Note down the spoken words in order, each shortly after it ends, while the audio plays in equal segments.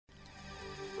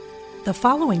The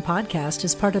following podcast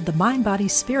is part of the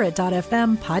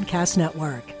MindBodySpirit.fm podcast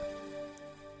network.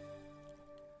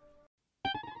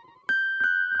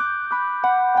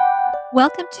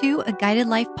 Welcome to A Guided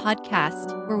Life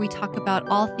podcast, where we talk about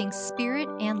all things spirit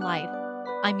and life.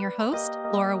 I'm your host,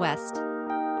 Laura West.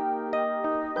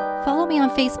 Follow me on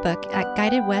Facebook at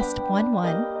Guided West 11,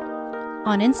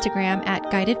 on Instagram at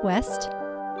Guided West,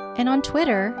 and on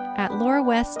Twitter at Laura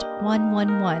West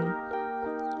 111.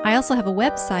 I also have a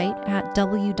website at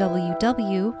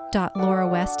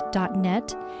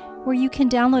www.laurawest.net, where you can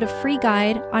download a free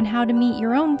guide on how to meet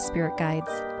your own spirit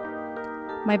guides.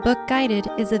 My book, Guided,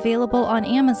 is available on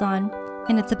Amazon,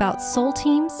 and it's about soul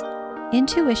teams,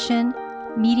 intuition,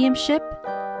 mediumship,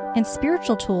 and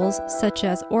spiritual tools such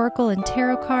as oracle and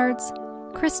tarot cards,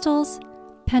 crystals,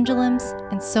 pendulums,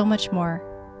 and so much more.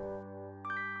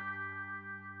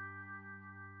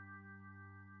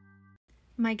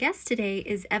 My guest today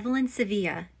is Evelyn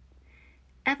Sevilla.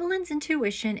 Evelyn's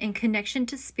intuition and connection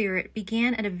to spirit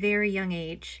began at a very young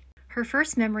age. Her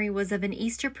first memory was of an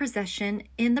Easter procession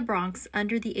in the Bronx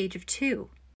under the age of 2.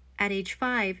 At age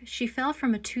 5, she fell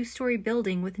from a 2-story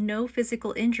building with no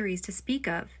physical injuries to speak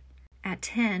of. At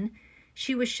 10,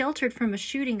 she was sheltered from a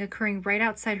shooting occurring right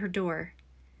outside her door.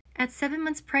 At 7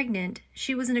 months pregnant,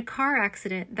 she was in a car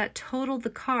accident that totaled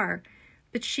the car,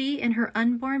 but she and her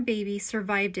unborn baby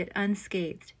survived it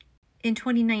unscathed. In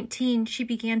 2019, she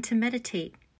began to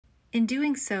meditate. In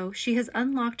doing so, she has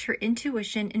unlocked her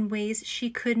intuition in ways she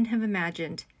couldn't have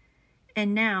imagined.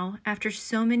 And now, after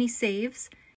so many saves,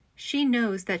 she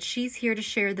knows that she's here to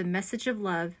share the message of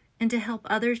love and to help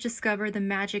others discover the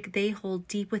magic they hold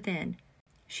deep within.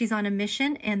 She's on a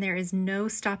mission, and there is no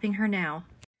stopping her now.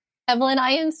 Evelyn,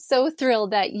 I am so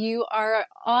thrilled that you are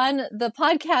on the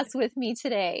podcast with me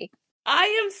today.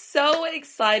 I am so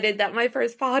excited that my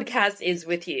first podcast is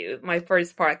with you, my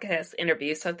first podcast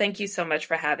interview. So thank you so much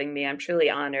for having me. I'm truly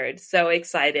honored. So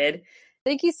excited.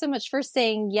 Thank you so much for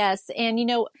saying yes. And,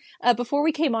 before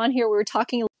we came on here, we were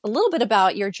talking a little bit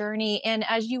about your journey. And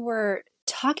as you were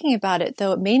talking about it,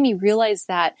 though, it made me realize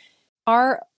that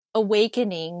our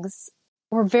awakenings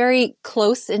were very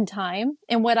close in time.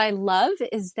 And what I love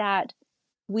is that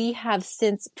we have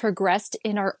since progressed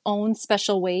in our own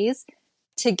special ways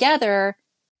together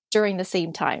during the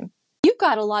same time. You've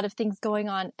got a lot of things going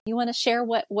on. You want to share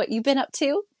what you've been up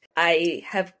to? I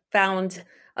have found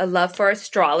a love for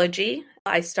astrology.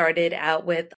 I started out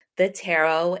with the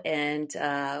tarot and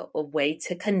a way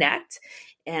to connect.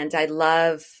 And I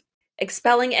love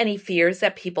expelling any fears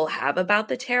that people have about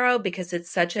the tarot because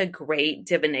it's such a great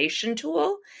divination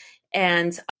tool.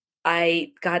 And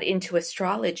I got into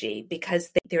astrology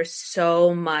because there's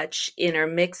so much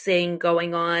intermixing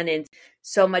going on and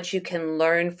so much you can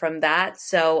learn from that.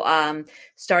 So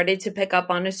started to pick up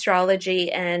on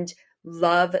astrology and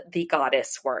love the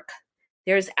goddess work.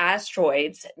 There's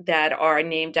asteroids that are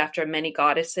named after many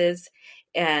goddesses.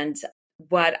 And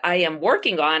what I am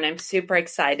working on, I'm super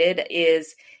excited,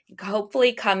 is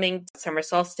hopefully coming summer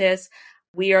solstice,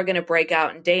 we are going to break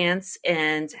out and dance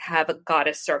and have a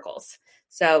goddess circles.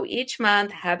 So each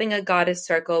month, having a goddess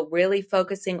circle, really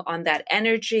focusing on that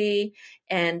energy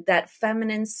and that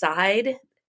feminine side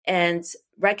and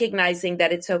recognizing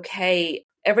that it's okay.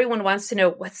 Everyone wants to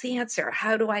know, what's the answer?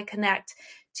 How do I connect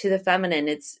to the feminine?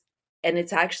 It's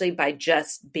actually by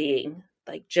just being,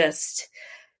 like just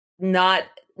not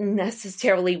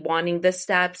necessarily wanting the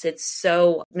steps. It's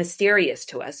so mysterious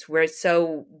to us. We're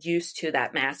so used to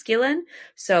that masculine.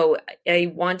 So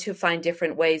I want to find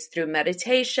different ways through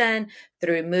meditation,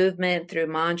 through movement, through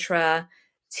mantra,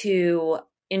 to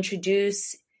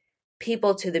introduce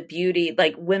people to the beauty,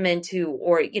 like women to,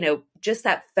 or, just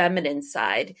that feminine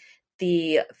side,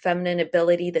 the feminine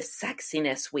ability, the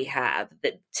sexiness we have,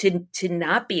 that to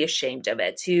not be ashamed of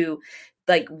it, to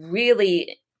like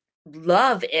really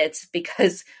love it,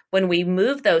 because when we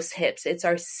move those hips, it's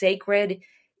our sacred,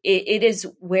 it is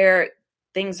where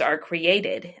things are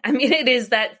created. I mean, it is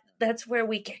that's where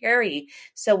we carry.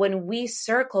 So when we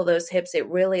circle those hips, it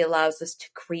really allows us to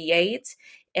create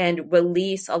and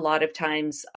release a lot of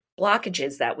times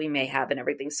blockages that we may have and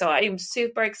everything. So I'm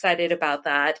super excited about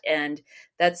that. And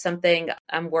that's something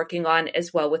I'm working on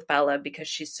as well with Bella, because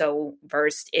she's so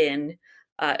versed in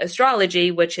astrology,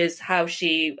 which is how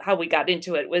we got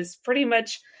into it, was pretty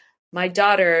much my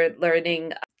daughter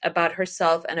learning about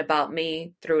herself and about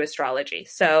me through astrology.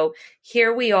 So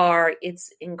here we are.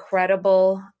 It's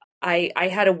incredible. I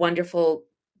had a wonderful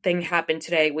thing happen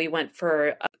today. We went for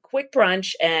a quick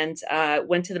brunch and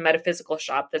went to the metaphysical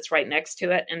shop that's right next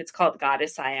to it. And it's called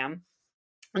Goddess I Am.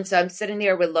 And so I'm sitting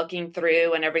there, we're looking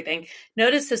through and everything.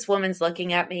 Notice this woman's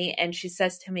looking at me and she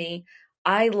says to me,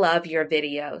 "I love your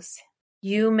videos."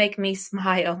 You make me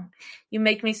smile. You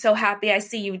make me so happy. I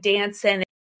see you dancing.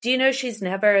 Do you know she's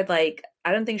never like,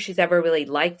 I don't think she's ever really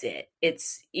liked it.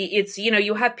 It's,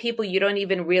 you have people you don't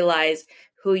even realize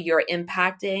who you're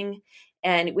impacting.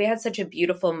 And we had such a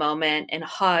beautiful moment and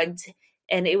hugged.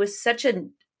 And it was such a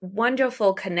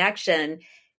wonderful connection.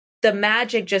 The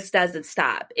magic just doesn't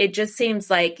stop. It just seems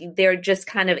like they're just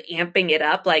kind of amping it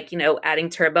up, like,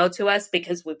 adding turbo to us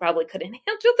because we probably couldn't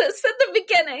handle this at the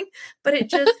beginning. But it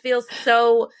just feels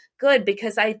so good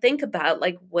because I think about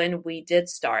like when we did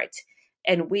start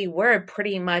and we were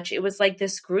pretty much, it was like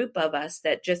this group of us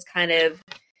that just kind of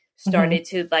started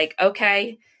to like,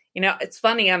 okay, it's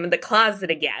funny, I'm in the closet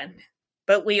again,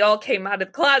 but we all came out of the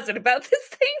closet about the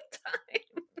same time.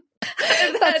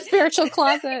 That spiritual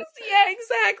closet. Yeah,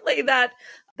 exactly. That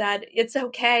it's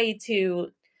okay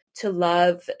to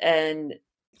love and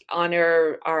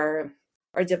honor our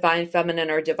divine feminine,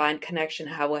 our divine connection,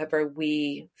 however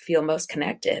we feel most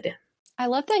connected. I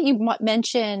love that you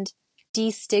mentioned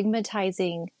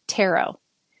destigmatizing tarot,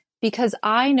 because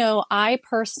I know I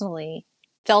personally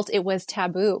felt it was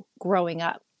taboo growing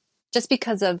up just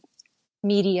because of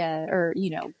media or,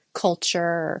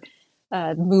 culture,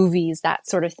 movies, that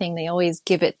sort of thing. They always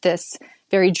give it this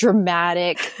very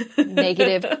dramatic,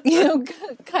 negative,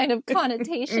 kind of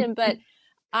connotation. But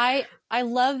I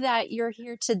love that you're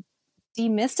here to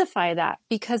demystify that,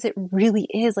 because it really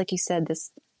is, like you said,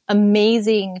 this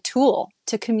amazing tool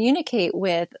to communicate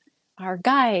with our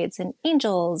guides and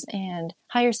angels and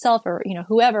higher self, or,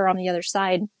 whoever on the other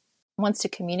side wants to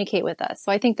communicate with us.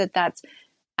 So I think that that's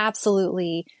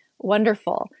absolutely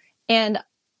wonderful. And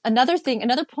another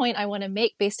point I want to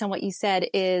make based on what you said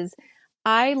is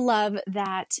I love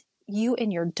that you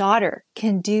and your daughter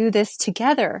can do this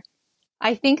together.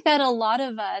 I think that a lot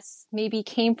of us maybe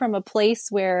came from a place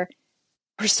where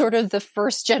we're sort of the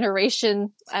first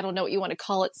generation, I don't know what you want to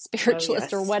call it,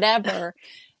 spiritualist or whatever,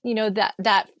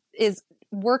 that is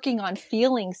working on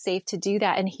feeling safe to do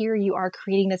that. And here you are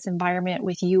creating this environment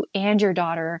with you and your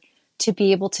daughter to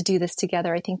be able to do this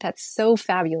together. I think that's so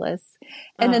fabulous.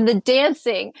 And then the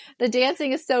dancing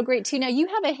is so great too. Now you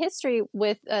have a history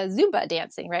with Zumba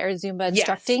dancing, right? Or Zumba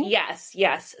instructing?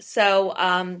 Yes. So,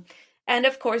 and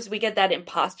of course we get that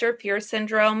imposter fear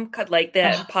syndrome, like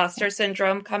the imposter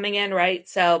syndrome coming in, right?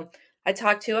 So I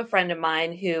talked to a friend of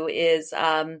mine who is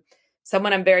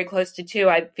someone I'm very close to too.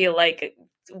 I feel like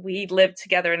we lived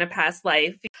together in a past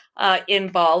life, in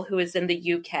Ball, who is in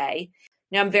the UK.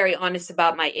 Now, I'm very honest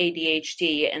about my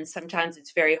ADHD, and sometimes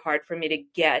it's very hard for me to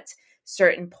get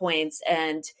certain points.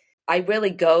 And I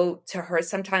really go to her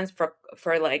sometimes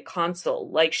for like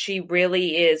consult. Like she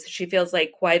really is, she feels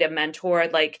like quite a mentor.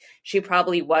 Like she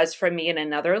probably was for me in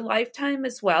another lifetime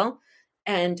as well.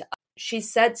 And she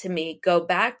said to me, go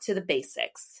back to the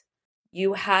basics.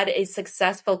 You had a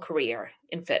successful career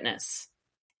in fitness.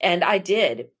 And I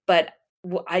did, but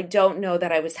I don't know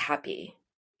that I was happy.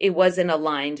 It wasn't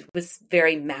aligned. It was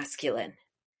very masculine.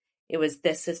 It was,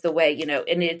 this is the way,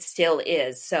 and it still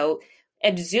is. So,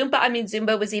 and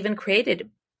Zumba was even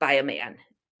created by a man.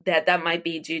 That might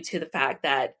be due to the fact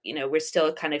that, we're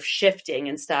still kind of shifting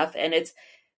and stuff. And it's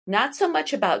not so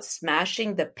much about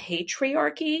smashing the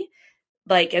patriarchy,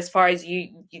 like as far as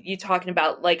you talking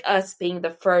about like us being the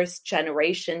first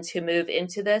generation to move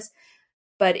into this,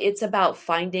 but it's about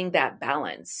finding that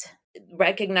balance,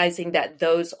 recognizing that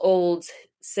those old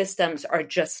systems are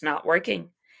just not working.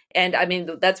 And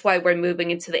that's why we're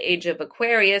moving into the age of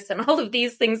Aquarius, and all of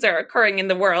these things are occurring in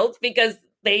the world because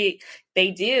they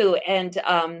do. And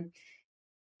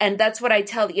that's what I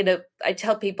tell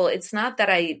people. It's not that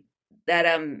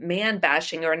I'm man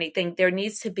bashing or anything. There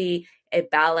needs to be a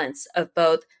balance of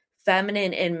both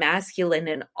feminine and masculine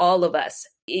in all of us.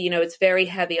 It's very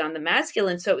heavy on the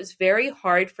masculine. So it was very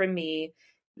hard for me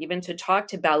even to talk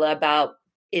to Bella about,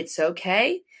 it's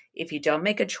okay if you don't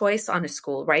make a choice on a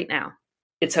school right now.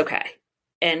 It's okay.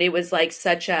 And it was like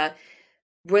such a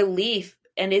relief.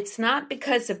 And it's not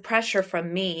because of pressure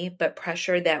from me, but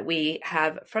pressure that we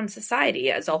have from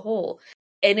society as a whole.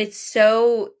 And it's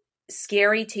so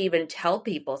scary to even tell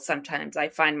people sometimes. I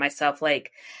find myself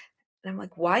like, and I'm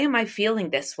like, why am I feeling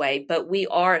this way? But we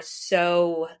are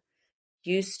so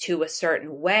used to a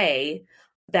certain way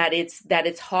that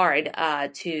it's hard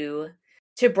to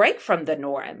break from the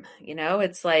norm.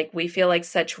 It's like we feel like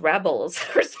such rebels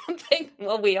or something.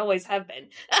 Well, we always have been.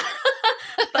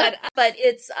 but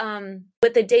it's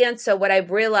with the dance. So what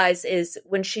I've realized is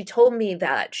when she told me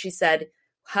that, she said,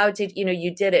 how did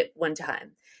you did it one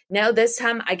time. Now this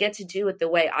time I get to do it the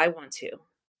way I want to.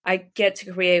 I get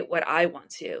to create what I want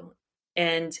to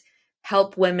and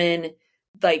help women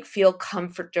like feel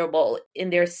comfortable in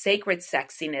their sacred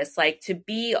sexiness, like to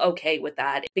be okay with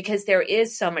that, because there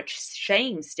is so much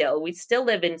shame still. We still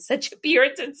live in such a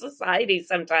Puritan society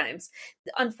sometimes.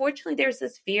 Unfortunately, there's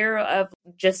this fear of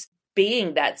just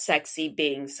being that sexy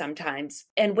being sometimes.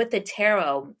 And with the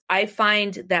tarot, I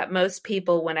find that most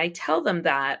people, when I tell them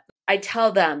that, I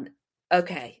tell them,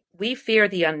 okay, we fear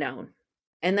the unknown.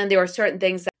 And then there are certain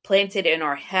things that planted in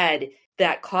our head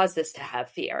that cause us to have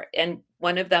fear. And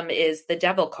one of them is the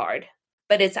devil card,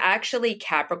 but it's actually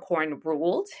Capricorn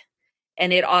ruled.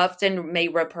 And it often may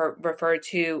refer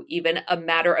to even a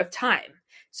matter of time.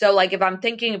 So like if I'm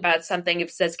thinking about something, if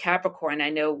it says Capricorn, I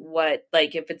know what,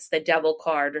 like if it's the devil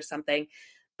card or something,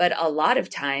 but a lot of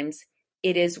times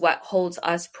it is what holds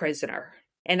us prisoner.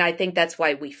 And I think that's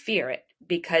why we fear it,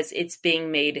 because it's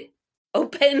being made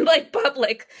open, like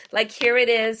public, like here it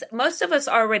is. Most of us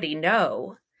already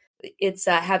know it's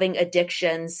having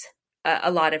addictions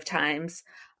a lot of times.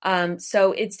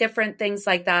 So it's different things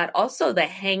like that. Also, the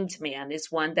Hanged Man is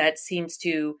one that seems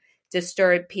to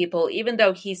disturb people, even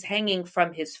though he's hanging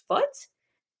from his foot.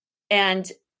 And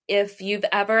if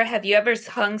have you ever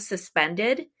hung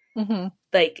suspended? Mm-hmm.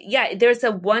 Like, yeah, there's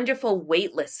a wonderful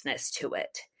weightlessness to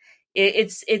it.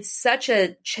 It's such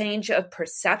a change of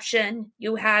perception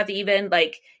you have, even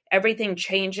like everything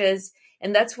changes.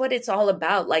 And that's what it's all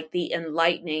about, like the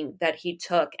enlightening that he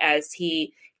took as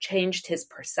he changed his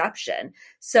perception.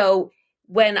 So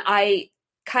when I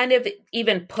kind of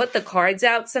even put the cards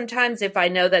out sometimes, if I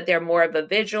know that they're more of a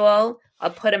visual,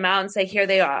 I'll put them out and say, here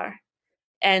they are.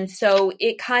 And so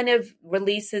it kind of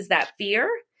releases that fear.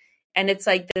 And it's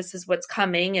like, this is what's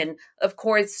coming. And of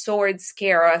course, swords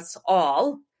scare us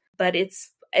all, but it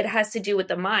has to do with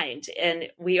the mind. And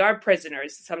we are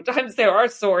prisoners. Sometimes there are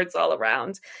swords all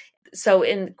around. So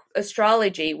in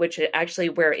astrology, which actually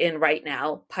we're in right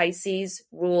now, Pisces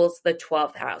rules the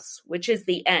 12th house, which is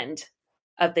the end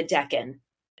of the decan.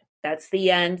 That's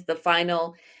the end, the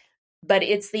final, but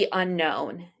it's the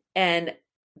unknown. And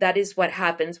that is what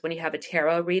happens when you have a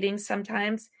tarot reading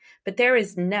sometimes. But there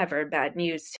is never bad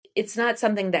news. It's not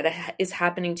something that is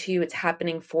happening to you. It's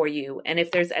happening for you. And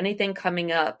if there's anything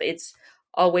coming up, it's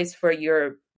always for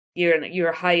your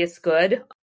highest good.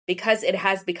 Because it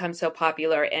has become so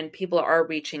popular and people are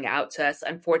reaching out to us.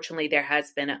 Unfortunately, there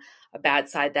has been a bad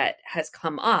side that has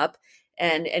come up,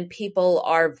 and people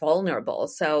are vulnerable.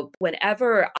 So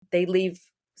whenever they leave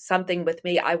something with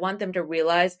me, I want them to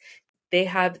realize they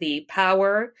have the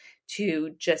power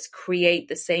to just create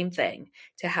the same thing,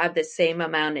 to have the same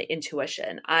amount of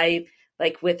intuition.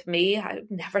 With me, I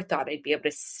never thought I'd be able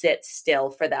to sit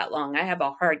still for that long. I have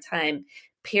a hard time,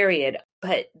 period.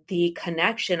 But the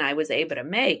connection I was able to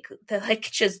make, with the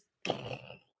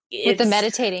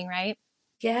meditating, right?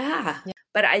 Yeah.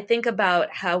 But I think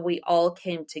about how we all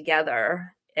came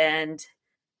together and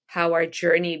how our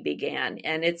journey began.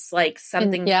 And it's like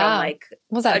something from like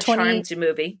was that a Charmed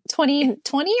movie.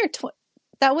 2020 or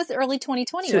that was early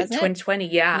 2020, wasn't it? 2020,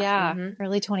 yeah. Yeah, mm-hmm.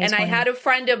 Early 2020. And I had a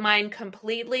friend of mine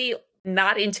completely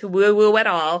not into woo-woo at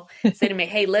all say to me,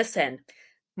 hey, listen,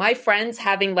 my friends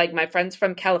my friends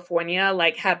from California,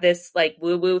 like have this like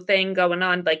woo-woo thing going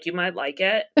on. Like, you might like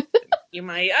it. You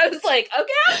might. I was like,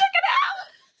 okay, I'll check it out.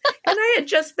 And I had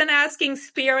just been asking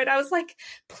Spirit. I was like,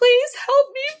 please help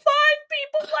me find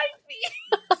people like me.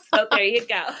 So there you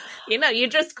go. You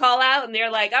just call out and they're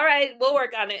like, all right, we'll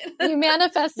work on it. You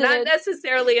manifested Not it.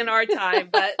 necessarily in our time,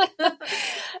 but.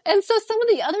 And so some of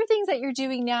the other things that you're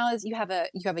doing now is you have a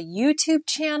YouTube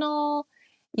channel.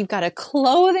 You've got a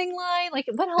clothing line. Like,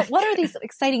 what are these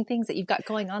exciting things that you've got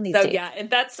going on these days? Yeah, and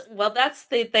that's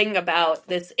the thing about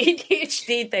this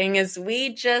ADHD thing is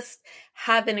we just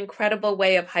have an incredible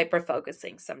way of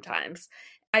hyper-focusing sometimes.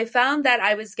 I found that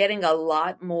I was getting a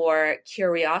lot more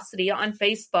curiosity on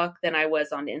Facebook than I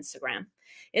was on Instagram.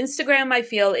 Instagram, I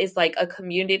feel, is like a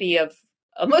community of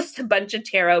almost a bunch of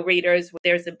tarot readers.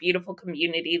 There's a beautiful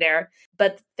community there.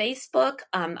 But Facebook,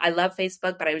 I love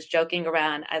Facebook, but I was joking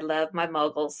around. I love my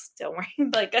muggles. Don't worry.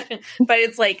 But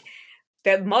it's like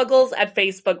the muggles at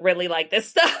Facebook really like this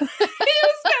stuff. It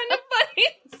was kind of funny.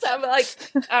 So I'm like,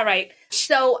 all right.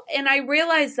 So, and I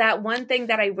realized that one thing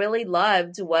that I really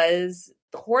loved was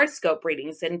the horoscope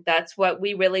readings. And that's what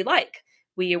we really like.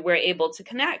 We were able to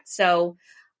connect. So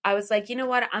I was like, you know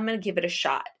what? I'm going to give it a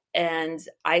shot. And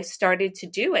I started to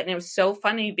do it. And it was so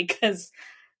funny because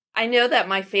I know that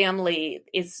my family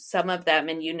is, some of them,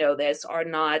 and you know this, are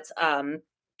not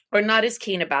as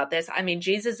keen about this. I mean,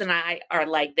 Jesus and I are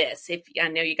like this. If I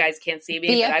know you guys can't see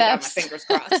me, BFFs. but I got my fingers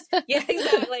crossed. Yeah,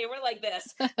 exactly. We're like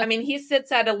this. I mean, he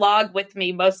sits at a log with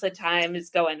me most of the time, is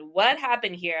going, what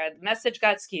happened here? The message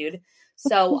got skewed.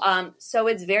 So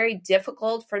it's very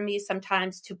difficult for me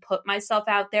sometimes to put myself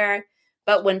out there.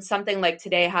 But when something like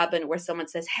today happened where someone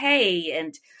says, hey,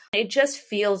 and it just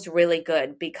feels really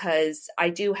good because I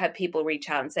do have people reach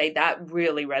out and say that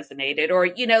really resonated, or,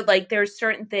 like there's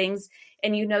certain things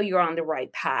and you're on the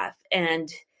right path, and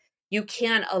you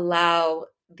can't allow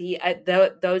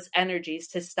those energies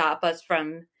to stop us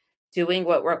from doing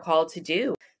what we're called to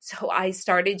do. So I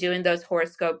started doing those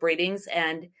horoscope readings,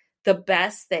 and the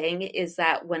best thing is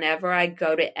that whenever I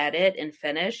go to edit and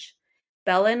finish,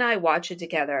 Bella and I watch it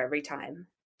together every time.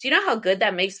 Do you know how good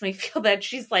that makes me feel that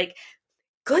she's like,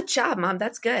 good job, Mom,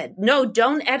 that's good. No,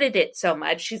 don't edit it so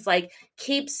much. She's like,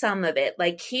 keep some of it.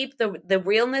 Like, keep the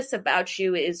realness about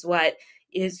you is what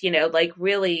is, like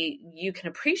really you can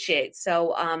appreciate.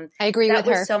 So I agree that with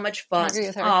was her. so much fun. I agree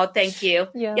with her. Oh, thank you.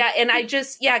 Yeah. Yeah. And I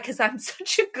just, because I'm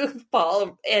such a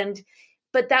goofball.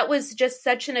 But that was just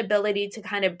such an ability to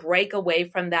kind of break away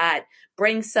from that,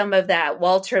 bring some of that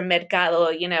Walter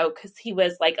Mercado, because he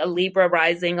was like a Libra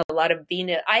rising, a lot of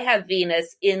Venus. I have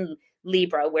Venus in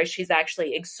Libra, where she's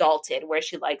actually exalted, where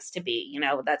she likes to be,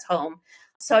 that's home.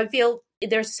 So I feel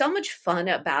there's so much fun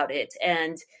about it,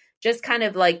 and just kind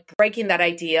of like breaking that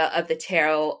idea of the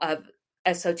tarot, of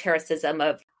esotericism,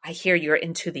 of I hear you're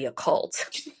into the occult.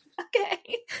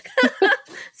 Okay.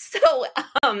 So,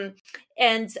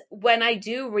 and when I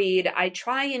do read, I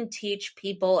try and teach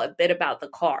people a bit about the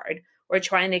card, or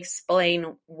try and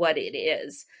explain what it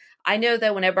is. I know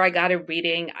that whenever I got a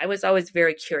reading, I was always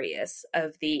very curious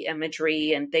of the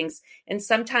imagery and things. And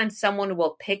sometimes someone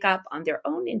will pick up on their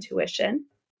own intuition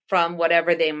from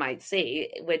whatever they might see,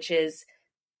 which is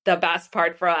the best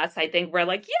part for us. I think we're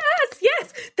like,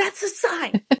 yes, that's a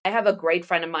sign. I have a great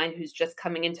friend of mine who's just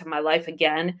coming into my life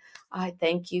again. I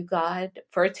thank you, God,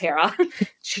 for Tara.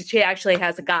 She actually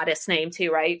has a goddess name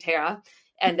too, right, Tara?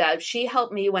 And she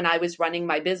helped me when I was running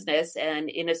my business and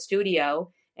in a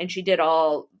studio, and she did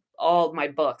all my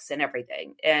books and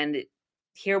everything. And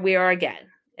here we are again,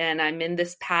 and I'm in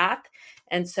this path.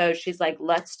 And so she's like,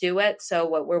 let's do it. So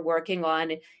what we're working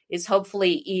on is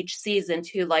hopefully each season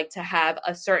to have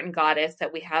a certain goddess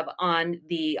that we have on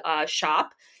the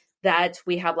shop, that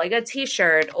we have like a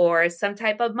t-shirt or some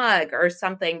type of mug or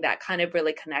something that kind of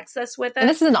really connects us with it. And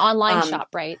this is an online shop,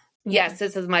 right? Yes,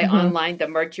 this is my online, the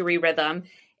Mercury Rhythm.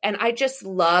 And I just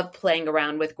love playing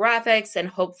around with graphics, and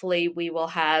hopefully we will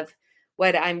have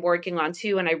what I'm working on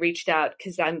too. And I reached out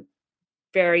because I'm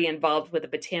very involved with the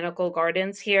botanical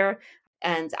gardens here,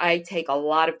 and I take a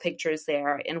lot of pictures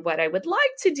there. And what I would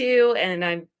like to do, and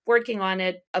I'm working on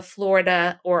it, a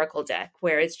Florida oracle deck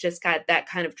where it's just got that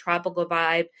kind of tropical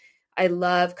vibe. I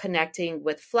love connecting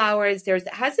with flowers. There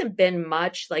hasn't been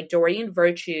much, like Doreen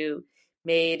Virtue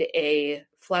made a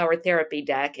flower therapy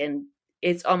deck, and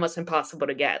it's almost impossible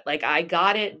to get. Like, I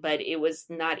got it, but it was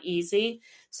not easy.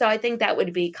 So I think that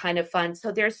would be kind of fun.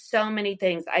 So there's so many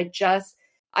things.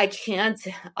 I can't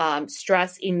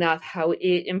stress enough how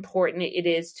important it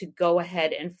is to go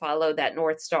ahead and follow that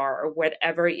North Star, or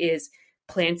whatever is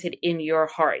planted in your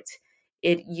heart.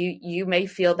 You may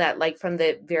feel that, like, from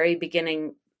the very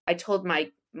beginning. I told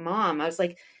my mom, I was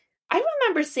like, I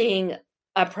remember seeing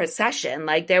a procession.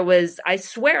 Like, I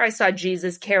swear I saw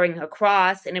Jesus carrying a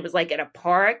cross, and it was like at a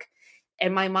park.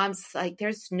 And my mom's like,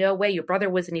 there's no way, your brother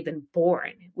wasn't even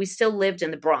born. We still lived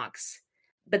in the Bronx.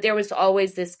 But there was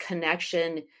always this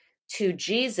connection to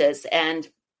Jesus. And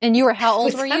you were, how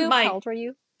old were you? How old were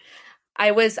you?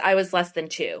 I was less than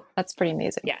 2. That's pretty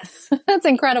amazing. Yes. That's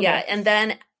incredible. Yeah. And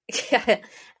then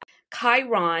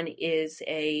Chiron is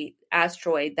a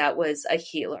asteroid that was a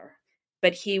healer,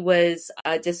 but he was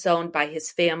disowned by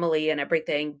his family and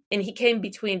everything. And he came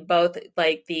between both,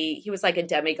 he was like a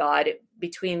demigod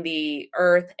between the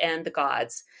earth and the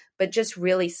gods, but just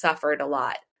really suffered a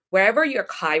lot. Wherever your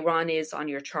Chiron is on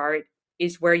your chart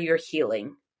is where you're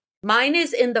healing. Mine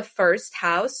is in the first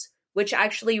house, which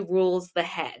actually rules the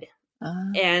head.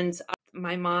 And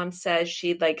my mom says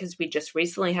because we just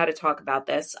recently had to talk about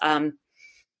this.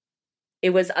 It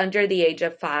was under the age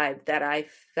of 5 that I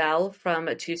fell from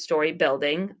a 2-story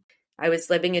building. I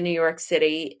was living in New York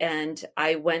City, and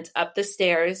I went up the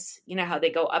stairs. You know how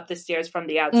they go up the stairs from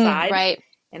the outside? Right.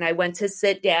 And I went to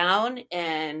sit down,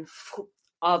 and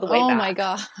all the way back. Oh my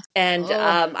God. And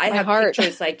I have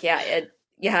pictures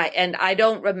and I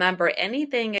don't remember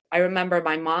anything. I remember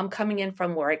my mom coming in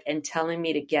from work and telling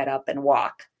me to get up and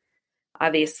walk.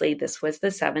 Obviously, this was the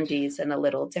 70s and a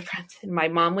little different. And my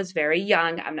mom was very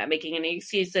young. I'm not making any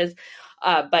excuses.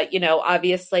 But,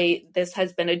 obviously, this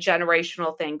has been a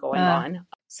generational thing going on.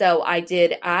 So I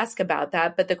did ask about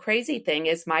that. But the crazy thing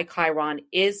is my Chiron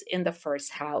is in the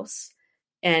first house.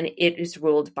 and it is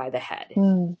ruled by the head.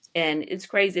 Mm. And it's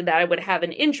crazy that I would have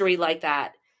an injury like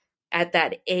that at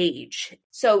that age.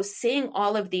 So seeing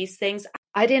all of these things,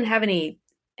 I didn't have any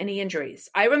injuries.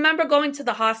 I remember going to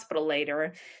the hospital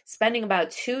later, spending about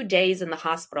 2 days in the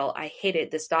hospital. I hated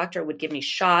it. This doctor would give me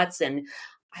shots, and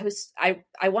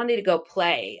I wanted to go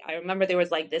play. I remember there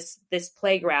was like this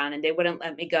playground, and they wouldn't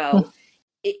let me go.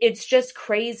 It's just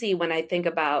crazy when I think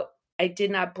about, I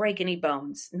did not break any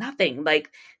bones, nothing.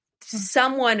 Like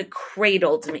someone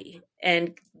cradled me,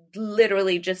 and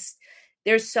literally just,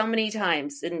 there's so many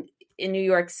times in New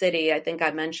York City, I think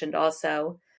I mentioned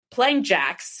also, playing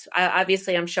jacks.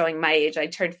 Obviously, I'm showing my age. I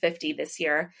turned 50 this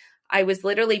year. I was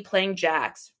literally playing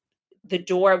jacks. The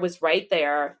door was right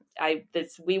there.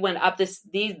 We went up this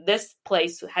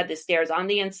place had the stairs on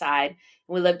the inside,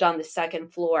 and we lived on the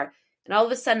second floor. And all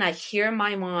of a sudden, I hear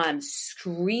my mom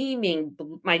screaming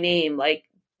my name, like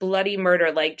bloody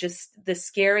murder, like just the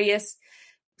scariest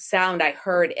sound I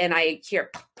heard. And I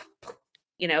hear,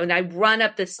 and I run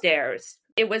up the stairs.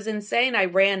 It was insane. I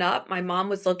ran up. My mom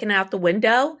was looking out the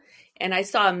window, and I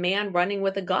saw a man running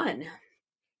with a gun. It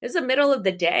was the middle of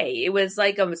the day. It was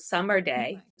like a summer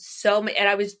day. And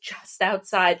I was just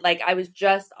outside. Like I was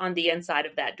just on the inside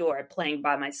of that door playing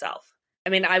by myself. I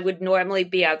mean, I would normally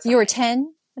be outside. You were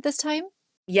 10 at this time?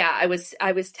 Yeah, I was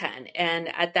 10. And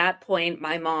at that point,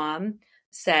 my mom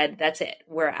said, that's it.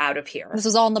 We're out of here. This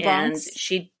was all in the Bronx?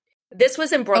 And this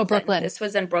was in Brooklyn. Oh, Brooklyn. This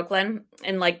was in Brooklyn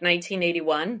in like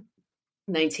 1981.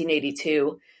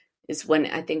 1982 is when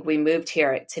I think we moved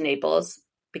here to Naples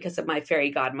because of my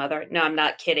fairy godmother. No, I'm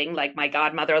not kidding. Like my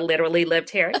godmother literally lived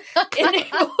here in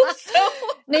Naples. So.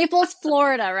 Naples,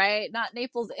 Florida, right? Not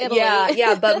Naples, Italy.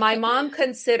 Yeah. But my mom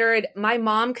considered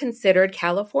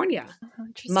California. Oh,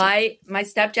 interesting. My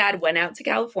stepdad went out to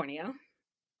California,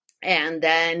 and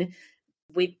then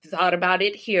we thought about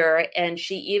it here. And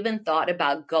she even thought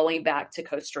about going back to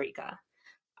Costa Rica.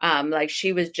 Like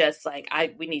she was just like,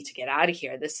 we need to get out of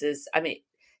here.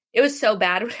 It was so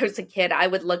bad when I was a kid. I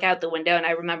would look out the window, and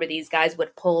I remember these guys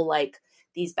would pull like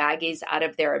these baggies out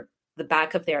of the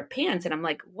back of their pants. And I'm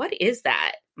like, what is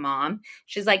that, Mom?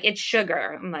 She's like, it's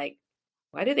sugar. I'm like,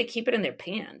 why do they keep it in their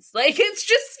pants? Like, it's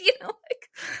just,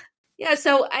 yeah.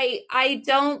 So I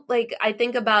don't like, I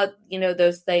think about,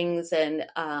 those things and,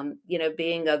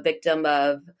 being a victim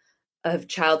of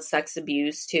child sex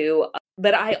abuse too.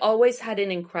 But I always had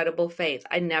an incredible faith.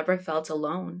 I never felt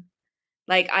alone.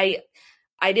 Like I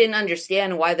didn't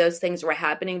understand why those things were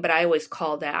happening, but I always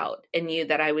called out and knew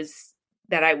that I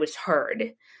was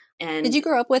heard. And did you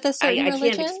grow up with a certain religion?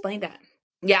 I can't explain that.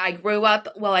 Yeah, I grew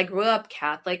up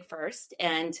Catholic first.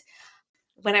 And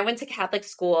when I went to Catholic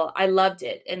school, I loved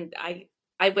it. And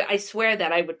I swear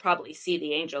that I would probably see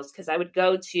the angels, because I would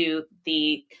go to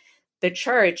the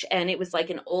church, and it was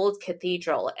like an old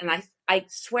cathedral. And I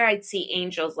swear I'd see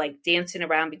angels like dancing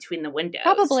around between the windows.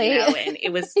 Probably. And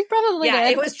it was, you probably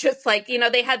did. It was just like,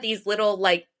 they had these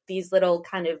little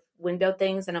kind of window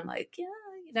things. And I'm like,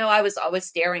 yeah, I was always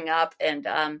staring up. And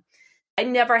I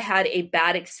never had a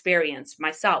bad experience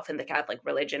myself in the Catholic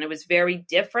religion. It was very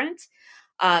different.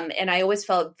 And I always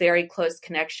felt very close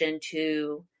connection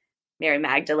to Mary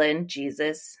Magdalene,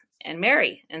 Jesus, and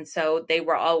Mary. And so they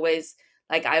were always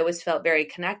like, I always felt very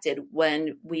connected.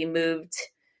 When we moved,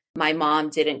 my mom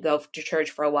didn't go to church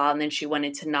for a while, and then she went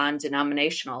into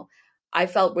non-denominational. I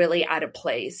felt really out of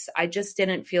place. I just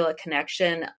didn't feel a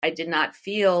connection. I did not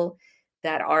feel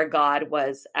that our God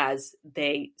was as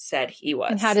they said he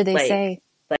was. And how did they say?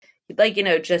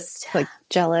 Just like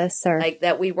jealous, or like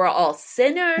that we were all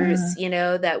sinners,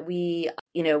 that we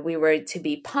were to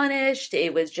be punished.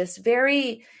 It was just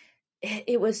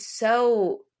it was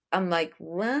so, I'm like,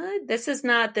 what? This is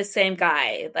not the same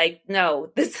guy. Like,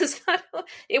 no, this is not,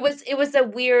 it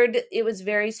was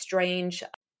very strange.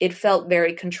 It felt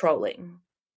very controlling.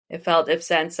 It felt a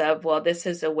sense of, well, this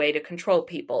is a way to control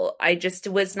people. I just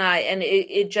was not, and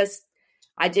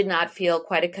I did not feel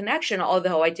quite a connection,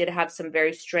 although I did have some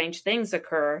very strange things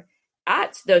occur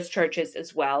at those churches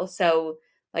as well. So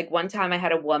like one time I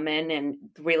had a woman, and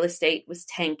real estate was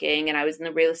tanking, and I was in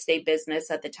the real estate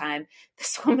business at the time.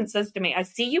 This woman says to me, I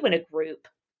see you in a group.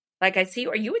 Like, I see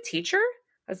you. Are you a teacher?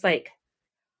 I was like,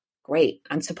 great.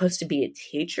 I'm supposed to be a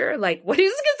teacher. Like, what is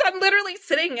this? I'm literally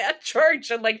sitting at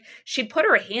church, and like, she put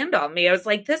her hand on me. I was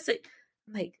like, I'm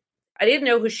like, I didn't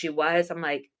know who she was. I'm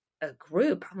like, a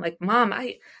group. I'm like, Mom,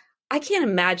 I can't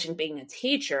imagine being a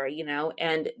teacher,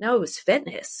 and no, it was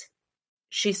fitness.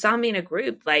 She saw me in a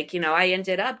group. Like, I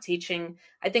ended up teaching,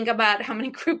 I think about how many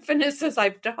group fitnesses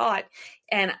I've taught,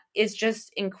 and it's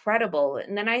just incredible.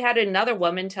 And then I had another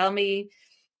woman tell me,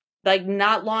 like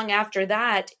not long after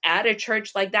that, at a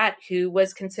church like that, who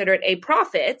was considered a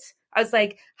prophet, I was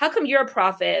like, how come you're a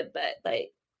prophet? But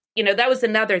like, that was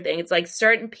another thing. It's like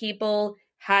certain people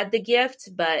had the gift,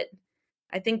 but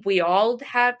I think we all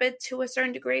have it to a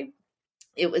certain degree.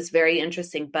 It was very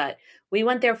interesting, but we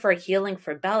went there for a healing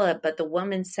for Bella. But the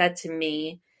woman said to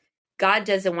me, God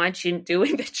doesn't want you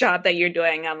doing the job that you're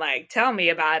doing. I'm like, tell me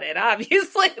about it.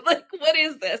 Obviously, like, what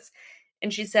is this?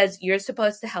 And she says, you're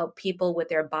supposed to help people with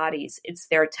their bodies. It's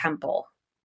their temple.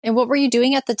 And what were you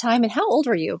doing at the time? And how old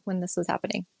were you when this was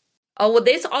happening? Oh, well,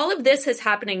 all of this is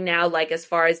happening now, like as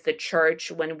far as the church,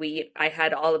 when I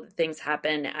had all of the things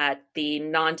happen at the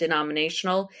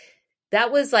non-denominational.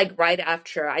 That was like right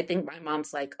after, I think my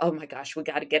mom's like, oh my gosh, I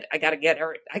got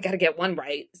to get one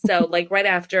right. So like right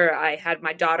after I had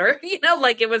my daughter,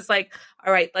 like it was like,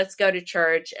 all right, let's go to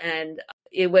church. And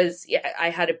it was, I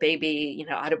had a baby,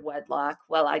 out of wedlock.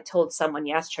 Well, I told someone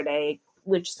yesterday,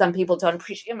 which some people don't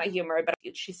appreciate my humor, but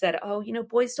she said, oh,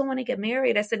 boys don't want to get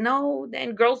married. I said, no,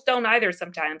 and girls don't either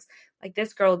sometimes. Like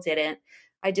this girl didn't.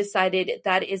 I decided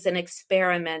that is an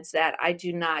experiment that I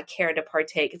do not care to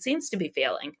partake. It seems to be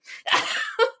failing.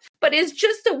 But it's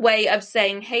just a way of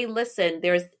saying, hey, listen,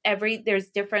 there's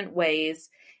different ways,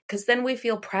 because then we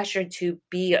feel pressured to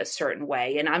be a certain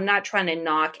way. And I'm not trying to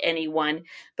knock anyone,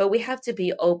 but we have to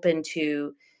be open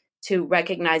to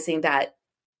recognizing that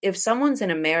if someone's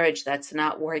in a marriage that's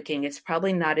not working, it's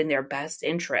probably not in their best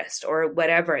interest or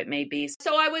whatever it may be.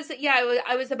 So I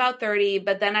was about 30,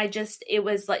 but then it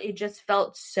just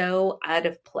felt so out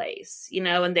of place,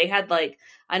 and they had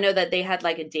I know that they had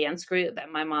a dance group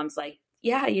that my mom's like,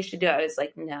 yeah, you should do it. I was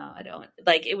like, no, I don't.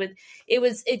 Like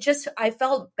I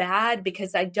felt bad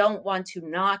because I don't want to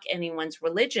knock anyone's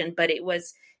religion, but it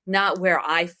was not where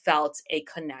I felt a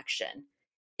connection.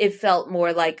 It felt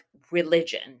more like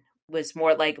religion was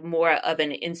more of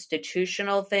an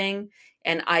institutional thing.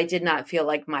 And I did not feel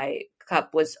like my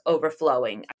cup was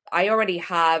overflowing. I already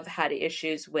have had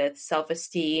issues with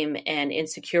self-esteem and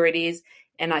insecurities,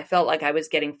 and I felt like I was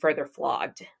getting further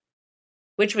flogged,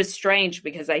 which was strange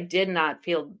because I did not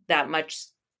feel that much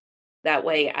that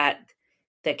way at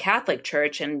the Catholic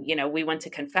Church. And, we went to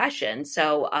confession.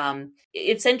 So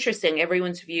it's interesting,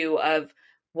 everyone's view of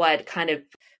what kind of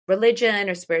religion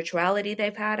or spirituality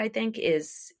they've had, I think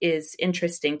is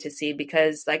interesting to see,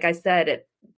 because like I said,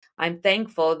 I'm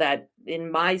thankful that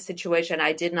in my situation,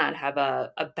 I did not have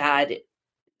a bad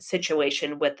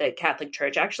situation with the Catholic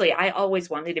Church. Actually, I always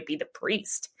wanted to be the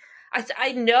priest.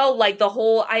 I know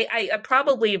I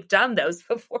probably have done those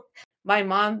before. My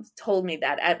mom told me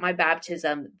that at my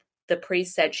baptism, the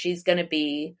priest said she's going to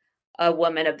be a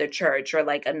woman of the church or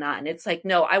like a nun. It's like,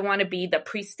 no, I want to be the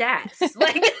priestess.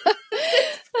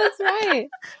 That's right.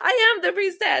 I am the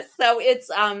priestess. So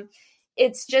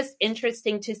it's just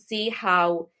interesting to see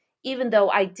how, even though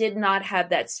I did not have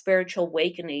that spiritual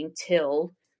awakening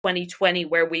till 2020,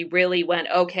 where we really went,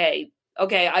 okay,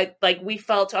 we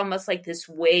felt almost like this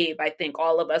wave. I think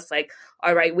all of us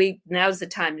all right, now's the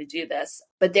time to do this.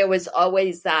 But there was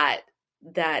always that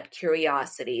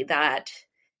curiosity, that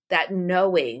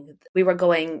knowing. We were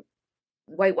going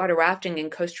whitewater rafting in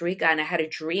Costa Rica, and I had a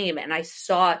dream, and I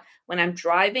saw, when I'm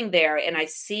driving there and I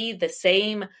see the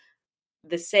same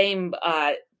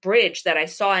bridge that I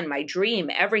saw in my dream,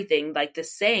 everything like the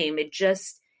same. It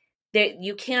just,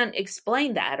 you can't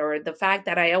explain that. Or the fact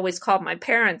that I always call my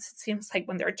parents, it seems like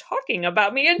when they're talking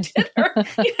about me at dinner,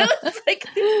 it's like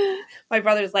my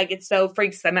brother's like, it so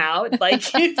freaks them out.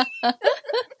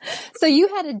 So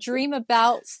you had a dream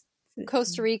about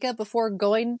Costa Rica before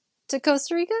going to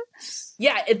Costa Rica?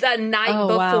 Yeah, the night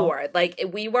before. Wow.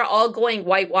 We were all going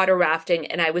whitewater rafting,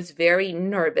 and I was very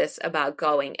nervous about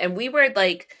going. And we were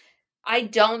I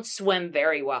don't swim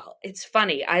very well. It's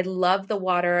funny. I love the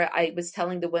water. I was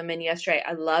telling the women yesterday,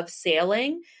 I love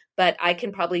sailing, but I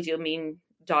can probably do a mean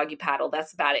doggy paddle.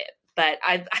 That's about it. But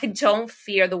I don't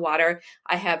fear the water.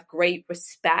 I have great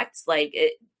respect.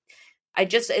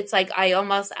 It's like I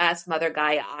almost asked Mother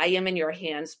Gaia, I am in your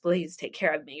hands, please take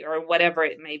care of me, or whatever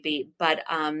it may be. But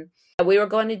we were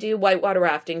going to do whitewater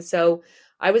rafting, so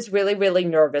I was really, really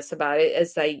nervous about it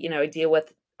as I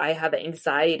I have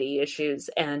anxiety issues,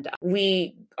 and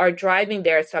we are driving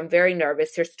there, so I'm very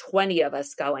nervous. There's 20 of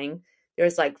us going.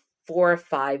 There's 4 or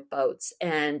 5 boats,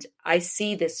 and I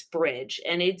see this bridge,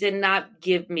 and it did not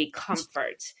give me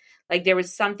comfort. There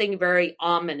was something very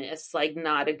ominous,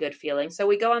 not a good feeling. So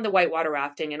we go on the whitewater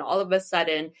rafting, and all of a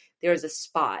sudden there's a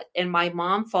spot, and my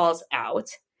mom falls out,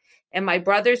 and my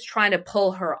brother's trying to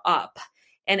pull her up.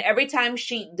 And every time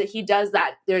he does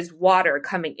that, there's water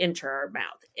coming into her mouth.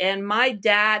 And my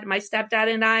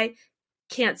stepdad and I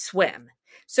can't swim.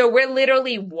 So we're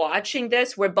literally watching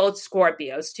this. We're both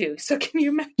Scorpios too. So can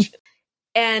you imagine?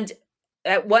 And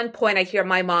at one point I hear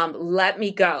my mom, let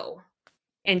me go.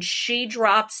 And she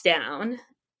drops down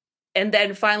and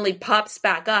then finally pops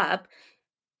back up.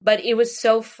 But it was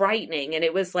so frightening. And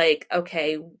it was like,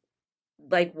 okay,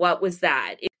 like, what was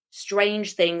that?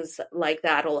 Strange things like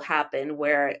that will happen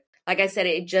where, like I said,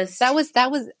 it just... That was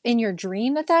in your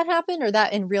dream that happened, or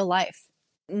that in real life?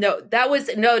 No,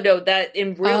 that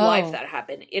in real life that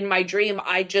happened. In my dream,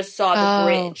 I just saw the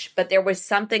bridge, but there was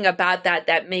something about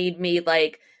that made me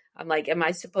like, I'm like, am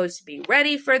I supposed to be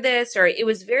ready for this? Or it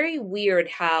was very weird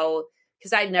how,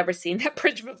 because I'd never seen that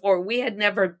bridge before. We had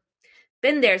never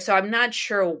been there, so I'm not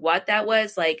sure what that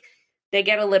was. Like, they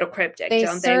get a little cryptic,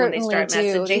 don't they, when they start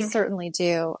messaging? They certainly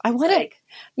do. I want to,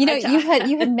 you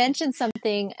had mentioned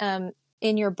something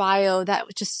in your bio that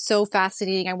was just so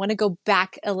fascinating. I want to go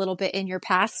back a little bit in your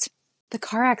past. The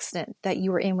car accident that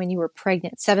you were in when you were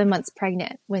pregnant, 7 months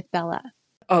pregnant with Bella.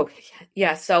 Oh,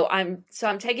 yeah. So I'm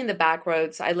taking the back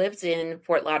roads. I lived in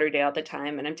Fort Lauderdale at the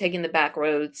time, and I'm taking the back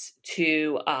roads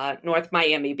to North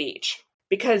Miami Beach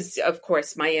because, of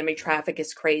course, Miami traffic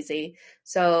is crazy.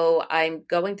 So I'm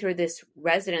going through this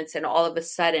residence, and all of a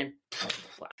sudden,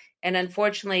 and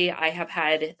unfortunately, I have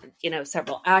had,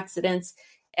 several accidents,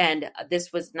 and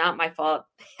this was not my fault.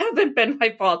 They haven't been my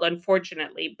fault,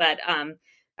 unfortunately. But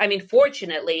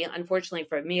unfortunately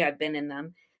for me, I've been in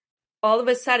them. All of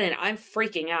a sudden, I'm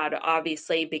freaking out,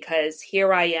 obviously, because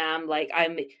here I am, like,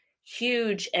 I'm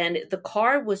huge, and the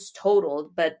car was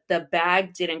totaled, but the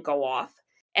bag didn't go off.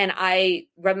 And I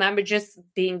remember just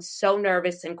being so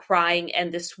nervous and crying,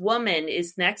 and this woman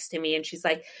is next to me, and she's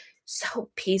like, so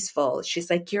peaceful. She's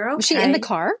like, you're okay. Was she in the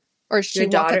car, or she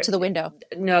walked up to the window?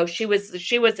 No, she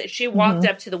walked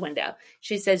up to the window.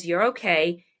 She says, you're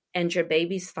okay, and your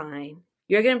baby's fine.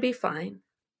 You're going to be fine.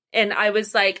 And I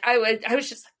was like, I was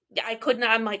just, I couldn't,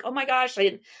 I'm like, oh my gosh,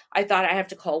 I thought I have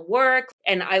to call work.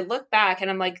 And I look back and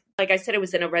I'm like I said, it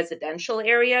was in a residential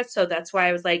area. So that's why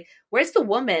I was like, where's the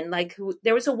woman? Like,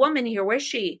 there was a woman here. Where's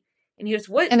she? And he was,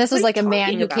 what? And this was like a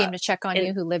man who about? came to check on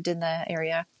you, who lived in the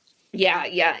area. Yeah.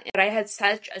 And I had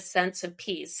such a sense of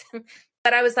peace.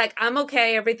 But I was like, I'm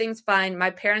okay. Everything's fine.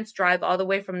 My parents drive all the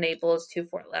way from Naples to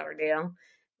Fort Lauderdale.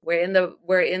 We're in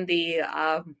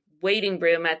the waiting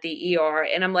room at the ER.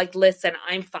 And I'm like, listen,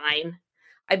 I'm fine.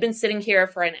 I've been sitting here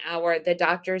for an hour. The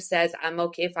doctor says I'm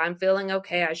okay. If I'm feeling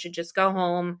okay, I should just go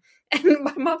home. And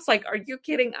my mom's like, are you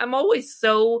kidding? I'm always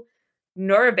so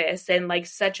nervous and like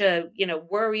such a,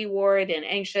 worry ward and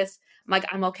anxious. I'm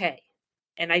like, I'm okay.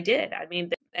 And I did. I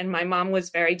mean, and my mom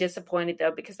was very disappointed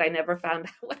though, because I never found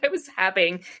out what I was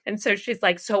having. And so she's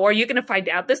like, so are you going to find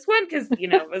out this one? Because,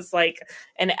 it was like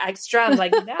an extra. I'm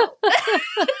like, no. No.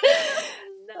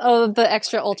 Oh, the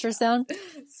extra ultrasound.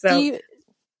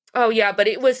 Oh yeah, but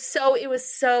it was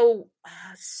so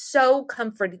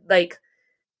comforting. Like,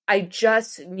 I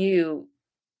just knew,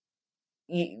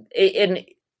 and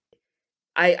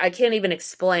I can't even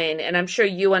explain. And I'm sure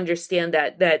you understand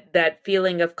that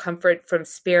feeling of comfort from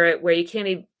spirit, where you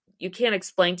can't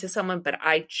explain to someone. But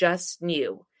I just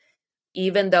knew,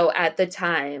 even though at the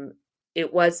time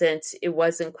it wasn't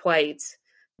quite.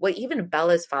 Well, even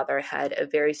Bella's father had a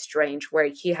very strange, where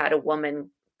he had a woman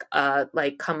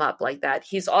like come up like that.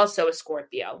 He's also a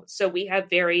Scorpio. So we have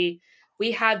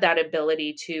that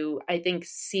ability to, I think,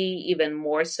 see even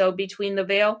more so between the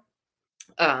veil,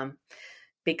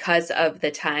 because of the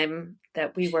time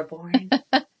that we were born.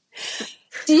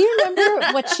 Do you remember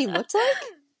what she looked like?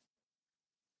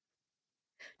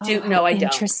 No, I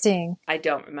don't. Interesting. I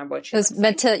don't remember what she was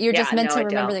meant like. You're just meant to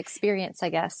remember the experience, I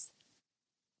guess.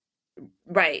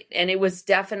 Right. And it was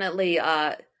definitely,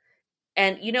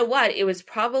 and you know what? It was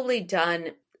probably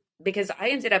done because I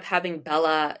ended up having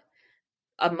Bella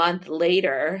a month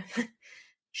later.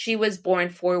 She was born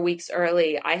 4 weeks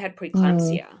early. I had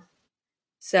preeclampsia.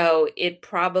 So it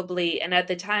probably, and at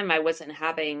the time I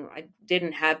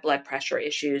didn't have blood pressure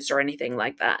issues or anything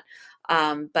like that.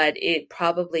 But it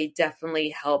probably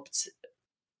definitely helped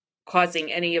causing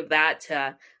any of that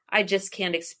to, I just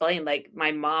can't explain. Like,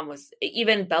 my mom was,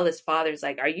 even Bella's father's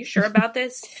like, are you sure about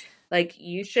this? Like,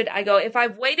 you should. I go, if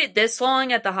I've waited this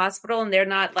long at the hospital and they're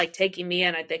not like taking me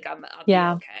in, I think I'll be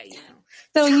okay.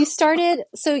 So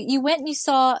you went and you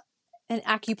saw an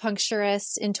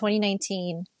acupuncturist in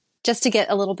 2019 just to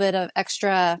get a little bit of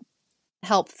extra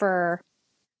help for,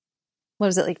 what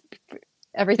was it, like,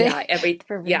 everything?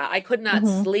 Yeah, I could not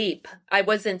sleep. I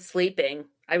wasn't sleeping.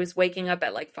 I was waking up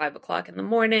at like 5 o'clock in the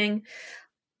morning,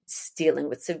 dealing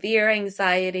with severe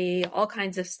anxiety, all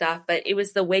kinds of stuff. But it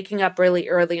was the waking up really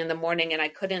early in the morning, and I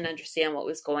couldn't understand what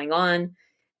was going on.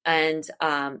 And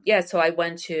so I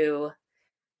went to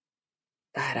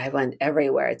God, I went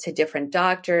everywhere to different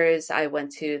doctors. I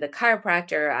went to the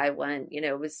chiropractor. I went,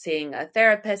 was seeing a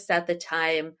therapist at the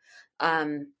time.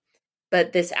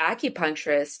 But this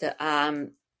acupuncturist,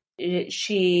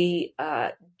 she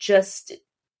just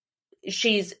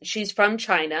she's from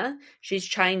China. She's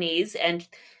Chinese, and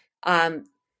um,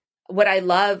 what I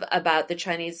love about the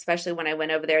Chinese, especially when I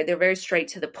went over there, they're very straight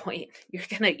to the point. You're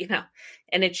gonna,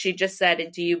 and she just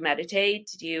said, "Do you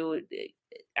meditate? Do you?"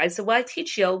 I said, "Well, I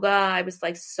teach yoga." I was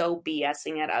like so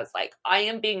BSing it. I was like, "I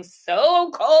am being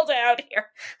so cold out here."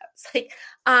 I was like,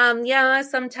 yeah,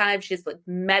 sometimes." She's like,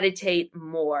 "Meditate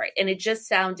more," and it just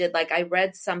sounded like I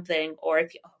read something. Or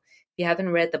if you haven't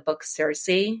read the book Circe,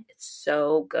 it's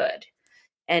so good.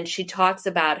 And she talks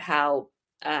about how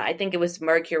I think it was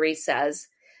Mercury says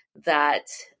that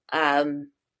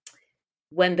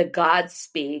when the gods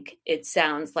speak, it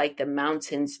sounds like the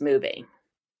mountains moving.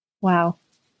 Wow.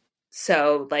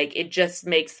 So like it just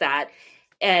makes that.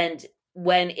 And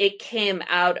when it came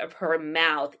out of her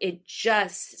mouth, it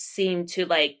just seemed to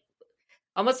like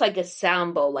almost like a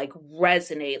sound bowl, like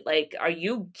resonate. Like, are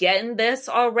you getting this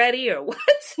already or what?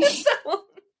 So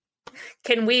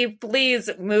can we please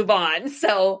move on?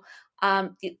 So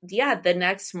yeah, the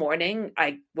next morning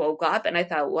I woke up and I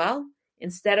thought, well,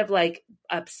 instead of like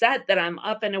upset that I'm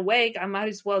up and awake, I might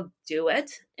as well do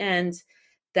it. And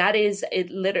that is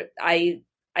it. Literally,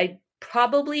 I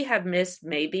probably have missed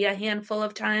maybe a handful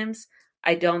of times.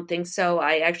 I don't think so.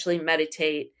 I actually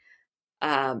meditate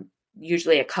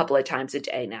usually a couple of times a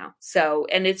day now. So,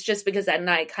 and it's just because at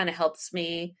night kind of helps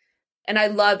me. And I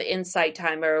love Insight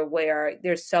Timer where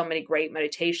there's so many great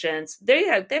meditations.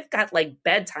 They've got like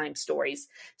bedtime stories.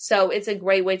 So it's a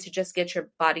great way to just get your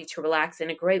body to relax and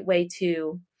a great way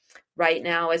to right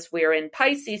now as we're in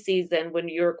Pisces season when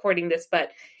you're recording this,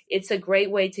 but it's a great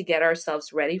way to get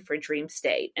ourselves ready for dream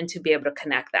state and to be able to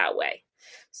connect that way.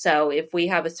 So if we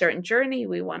have a certain journey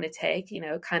we want to take,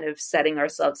 kind of setting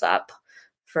ourselves up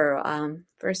for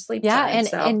sleep time.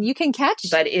 And you can catch,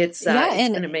 but it's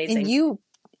been amazing. And you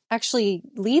actually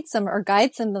lead some or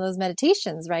guide some of those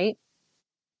meditations, right?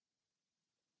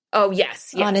 Oh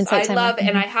yes. On Insight Timer. I love,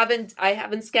 and I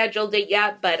haven't scheduled it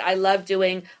yet, but I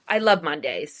love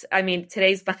Mondays. I mean,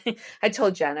 I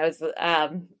told Jen, I was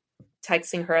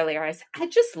texting her earlier. I said, I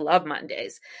just love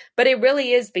Mondays, but it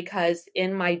really is because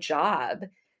in my job,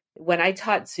 when I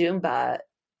taught Zumba,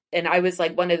 and I was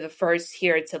like one of the first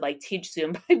here to like teach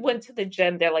Zumba, I went to the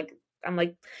gym. I'm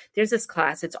like, there's this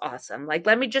class. It's awesome. Like,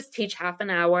 let me just teach half an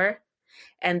hour.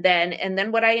 And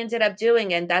then what I ended up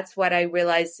doing, and that's what I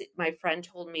realized my friend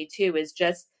told me too, is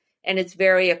just, and it's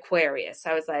very Aquarius.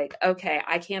 I was like, okay,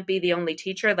 I can't be the only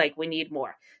teacher. Like we need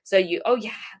more. So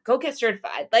go get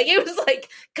certified. Like it was like,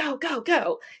 go.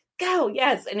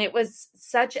 Yes. And it was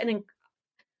such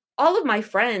all of my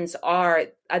friends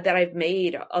that I've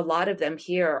made, a lot of them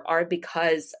here are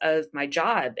because of my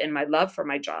job and my love for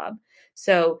my job.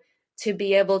 So to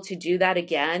be able to do that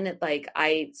again,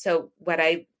 so what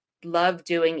I love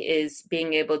doing is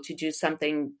being able to do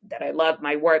something that I love,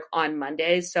 my work on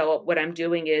Mondays. So what I'm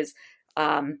doing is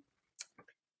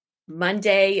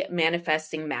Monday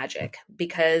manifesting magic,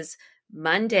 because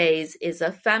Mondays is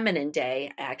a feminine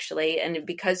day, actually. And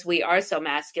because we are so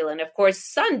masculine, of course,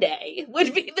 Sunday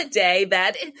would be the day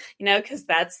that, because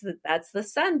that's the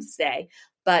sun's day.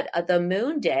 But the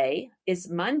moon day is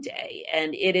Monday,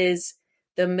 and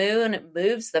the moon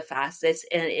moves the fastest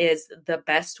and is the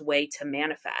best way to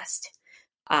manifest.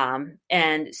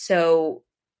 And so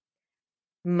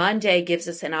Monday gives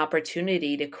us an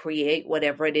opportunity to create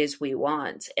whatever it is we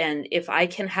want. And if I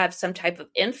can have some type of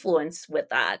influence with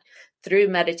that through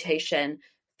meditation,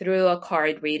 through a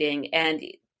card reading, and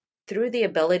through the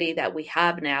ability that we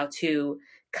have now to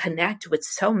connect with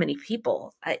so many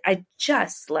people, my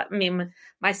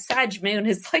Sag moon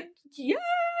is like, yes,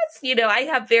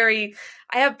 I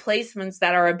have placements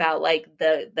that are about like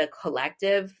the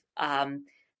collective,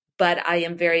 but I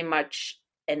am very much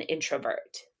an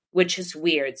introvert, which is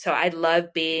weird. So I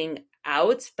love being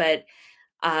out, but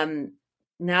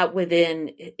not within,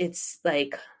 it's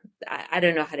like, I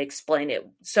don't know how to explain it.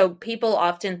 So people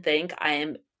often think I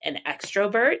am an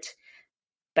extrovert,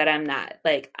 but I'm not.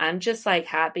 Like, I'm just like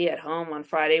happy at home on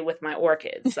Friday with my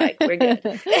orchids. Like, we're good.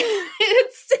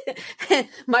 It's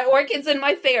my orchids and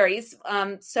my fairies.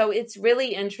 So it's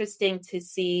really interesting to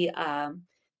see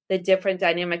the different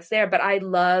dynamics there. But I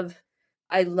love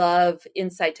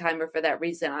Insight Timer for that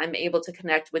reason. I'm able to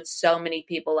connect with so many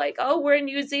people like, oh, we're in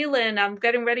New Zealand, I'm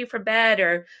getting ready for bed,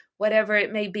 or whatever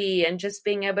it may be. And just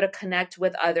being able to connect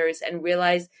with others and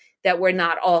realize that we're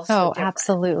not all so different.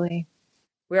 Absolutely.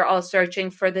 We're all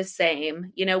searching for the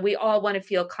same. We all want to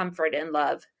feel comfort and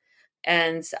love.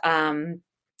 And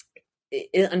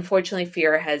unfortunately,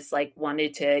 fear has like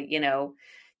wanted to,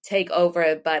 take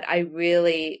over. But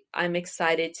I'm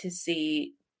excited to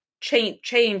see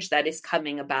change that is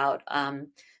coming about.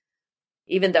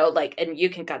 Even though like, and you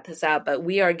can cut this out, but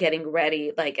we are getting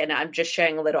ready, like, and I'm just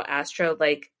sharing a little astro,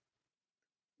 like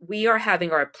we are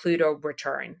having our Pluto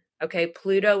return. Okay.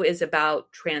 Pluto is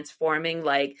about transforming,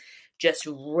 like just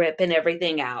ripping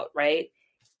everything out. Right.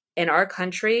 In our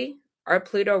country, our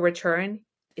Pluto return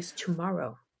is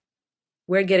tomorrow.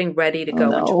 We're getting ready to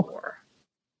go into war.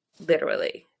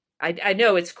 Literally. I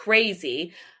know it's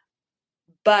crazy,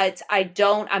 but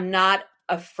I'm not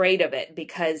afraid of it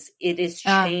because it is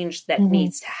change that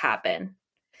needs to happen.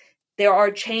 There are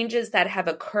changes that have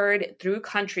occurred through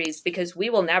countries because we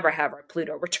will never have our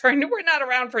Pluto return. We're not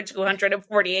around for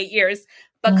 248 years,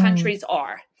 but countries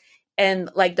are. And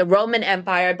like the Roman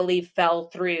Empire, I believe,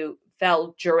 fell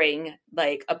during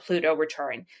like a Pluto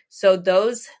return. So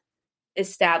those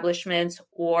establishments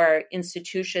or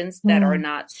institutions that are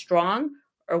not strong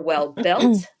or well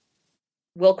built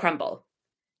will crumble.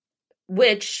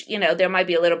 Which, there might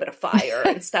be a little bit of fire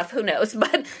and stuff, who knows,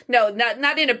 but no,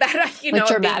 not in a bad, like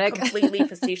dramatic. Being completely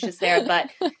facetious there,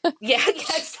 but yeah,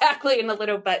 exactly. In a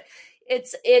little, but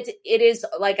it is,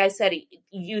 like I said,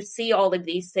 you see all of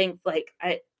these things, like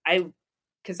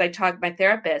because my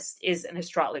therapist is an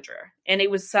astrologer, and it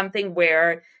was something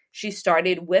where she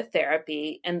started with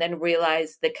therapy and then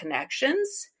realized the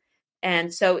connections.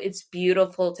 And so it's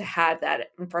beautiful to have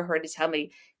that, and for her to tell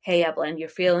me, hey, Evelyn, you're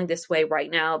feeling this way right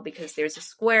now because there's a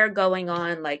square going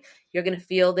on. Like you're going to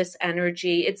feel this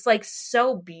energy. It's like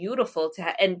so beautiful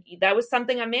and that was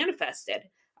something I manifested.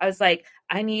 I was like,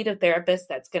 I need a therapist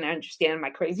that's going to understand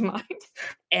my crazy mind.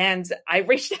 And I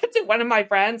reached out to one of my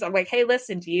friends. I'm like, hey,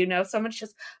 listen, do you know someone?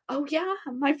 She's, oh yeah,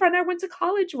 my friend I went to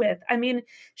college with. I mean,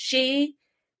 she's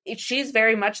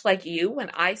very much like you. When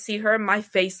I see her, my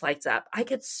face lights up. I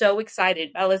get so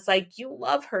excited. Bella's like, you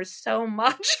love her so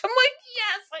much. I'm like,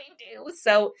 yes, I do.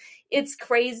 So it's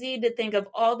crazy to think of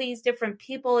all these different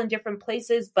people in different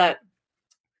places. But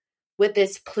with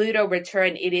this Pluto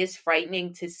return, it is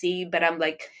frightening to see. But I'm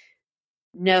like,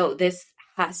 no, this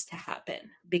has to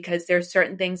happen because there's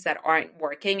certain things that aren't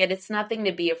working. And it's nothing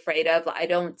to be afraid of.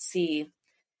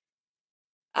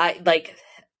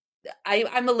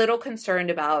 I'm a little concerned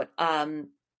about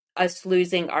us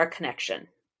losing our connection.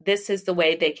 This is the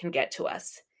way they can get to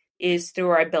us, is through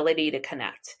our ability to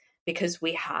connect, because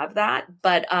we have that.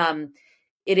 But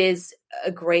it is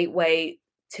a great way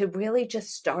to really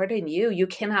just start anew. You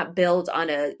cannot build on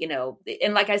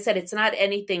and like I said, it's not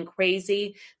anything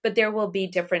crazy, but there will be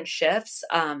different shifts.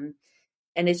 And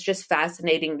it's just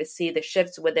fascinating to see the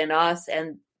shifts within us,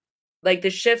 and like the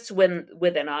shifts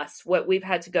within us, what we've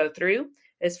had to go through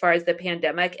as far as the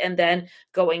pandemic, and then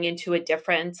going into a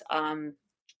different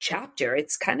chapter.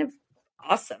 It's kind of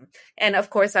awesome. And of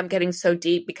course, I'm getting so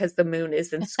deep because the moon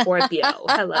is in Scorpio.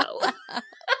 Hello.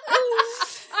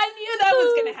 I knew that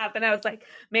was going to happen. I was like,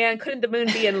 man, couldn't the moon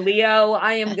be in Leo?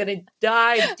 I am going to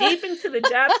dive deep into the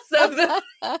depths of the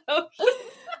Oh,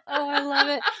 I love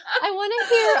it.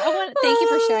 Thank you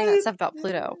for sharing that stuff about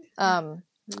Pluto. I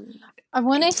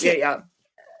want to hear. Yeah.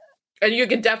 And you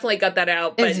can definitely cut that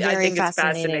out, but I think it's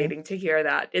fascinating to hear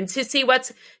that and to see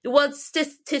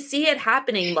to see it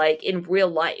happening like in real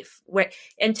life,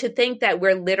 and to think that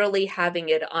we're literally having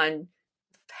it on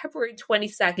February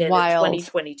 22nd of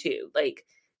 2022. Like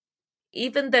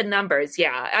even the numbers.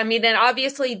 Yeah. I mean, and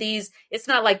obviously it's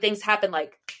not like things happen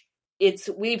like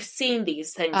we've seen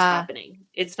these things happening.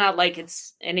 It's not like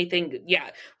it's anything.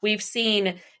 Yeah. We've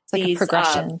seen these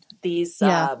progression,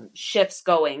 shifts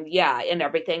going, and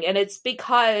everything. And it's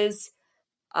because,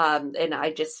 and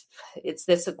it's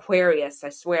this Aquarius, I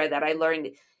swear, that I learned.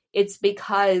 It's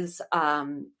because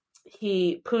Putin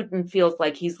feels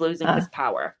like he's losing his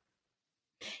power.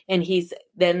 And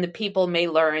then the people may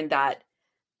learn that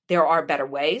there are better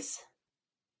ways.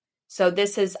 So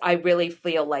I really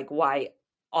feel like why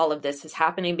all of this is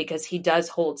happening, because he does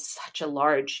hold such a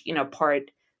large,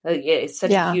 part. It's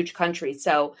such a huge country.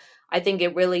 So I think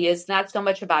it really is not so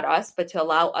much about us, but to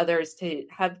allow others to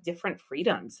have different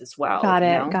freedoms as well. Got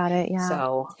it. Yeah.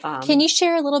 So can you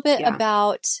share a little bit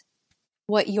about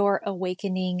what your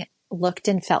awakening looked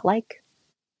and felt like?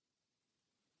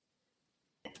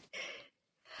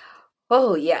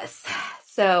 Oh, yes.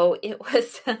 So it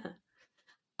was,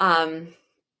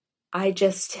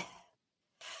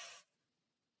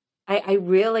 I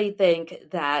really think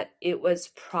that it was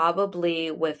probably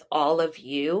with all of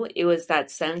you, it was that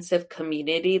sense of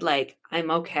community, like I'm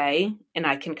okay and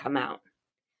I can come out.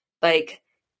 Like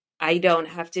I don't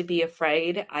have to be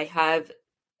afraid. I have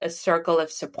a circle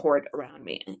of support around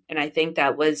me. And I think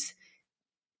that was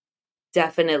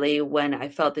definitely when I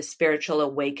felt the spiritual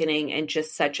awakening and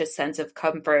just such a sense of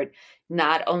comfort,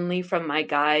 not only from my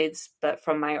guides, but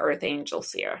from my earth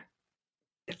angels here,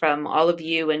 from all of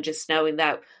you, and just knowing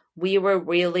that we were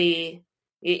really,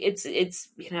 it's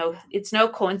no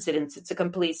coincidence. It's a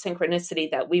complete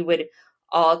synchronicity that we would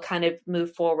all kind of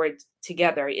move forward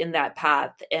together in that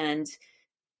path. And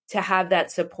to have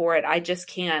that support, I just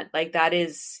can't, like, that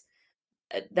is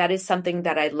something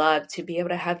that I love, to be able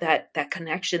to have that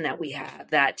connection that we have,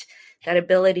 that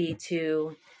ability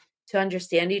to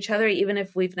understand each other, even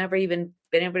if we've never even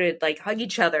been able to like hug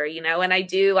each other, and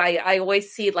I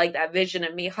always see like that vision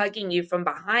of me hugging you from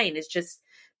behind. It's just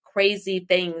crazy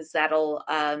things that'll,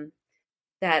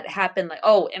 that happen. Like,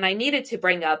 oh, and I needed to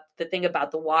bring up the thing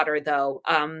about the water though.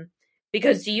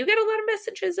 Because do you get a lot of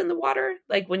messages in the water?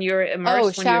 Like when you're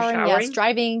immersed, when you're showering? Yes.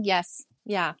 Driving. Yes.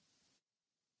 Yeah.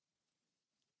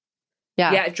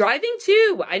 Yeah, driving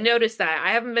too. I noticed that.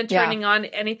 I haven't been turning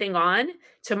anything on.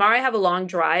 Tomorrow I have a long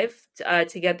drive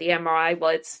to get the MRI.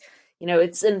 Well,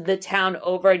 it's in the town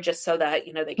over, just so that,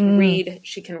 they can read,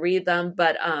 she can read them.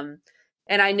 But,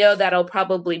 and I know that'll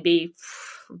probably be,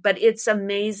 but it's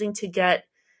amazing to get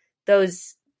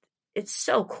those. It's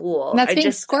so cool. And that's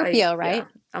being Scorpio, right?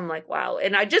 Yeah, I'm like, wow.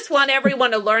 And I just want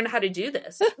everyone to learn how to do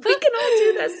this. We can all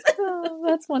do this. Oh,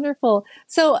 that's wonderful.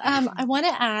 So I want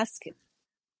to ask,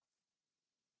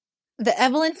 the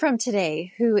Evelyn from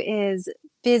today, who is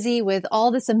busy with all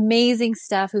this amazing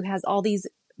stuff, who has all these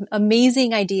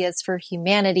amazing ideas for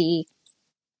humanity,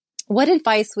 what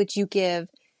advice would you give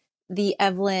the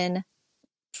Evelyn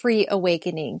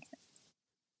pre-awakening?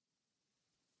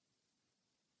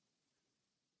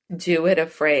 Do it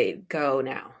afraid. Go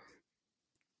now.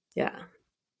 Yeah.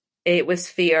 It was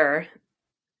fear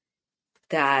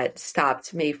that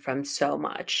stopped me from so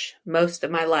much, most of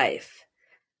my life.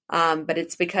 But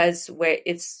it's because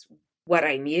it's what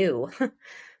I knew.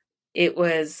 It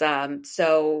was,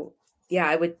 so yeah,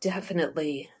 I would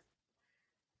definitely,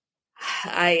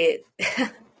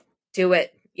 do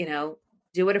it,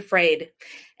 do it afraid.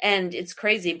 And it's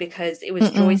crazy because it was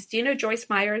Joyce. Do you know Joyce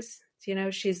Myers?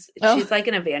 She's like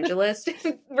an evangelist.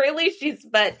 Really,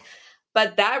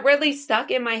 but that really stuck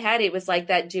in my head. It was like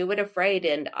that, do it afraid.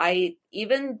 And I,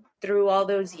 even through all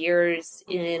those years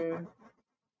in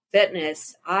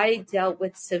fitness, I dealt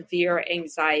with severe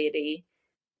anxiety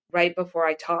right before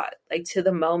I taught, like to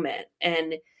the moment.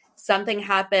 And something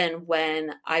happened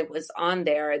when I was on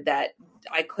there that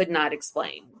I could not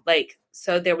explain. Like,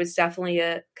 so there was definitely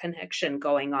a connection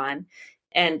going on.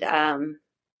 And,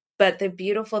 but the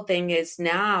beautiful thing is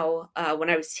now, when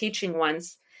I was teaching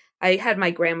once, I had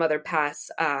my grandmother pass,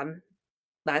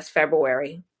 last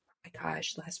February. Oh my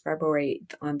gosh, last February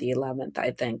on the 11th,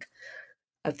 I think,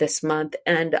 of this month.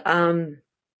 And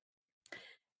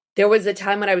there was a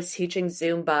time when I was teaching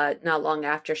Zumba not long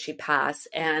after she passed,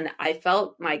 and I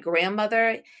felt my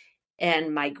grandmother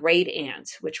and my great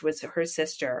aunt, which was her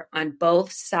sister, on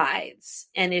both sides.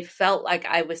 And it felt like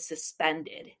I was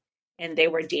suspended and they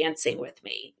were dancing with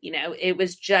me. It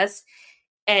was just,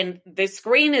 and the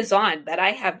screen is on, but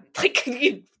I have like,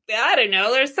 I don't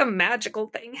know, there's some magical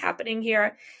thing happening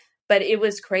here. But it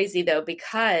was crazy though,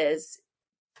 because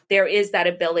there is that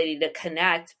ability to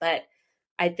connect. But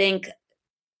I think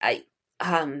I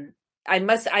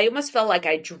almost felt like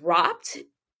I dropped,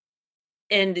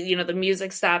 and, the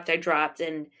music stopped, I dropped,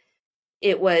 and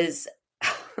it was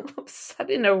all of a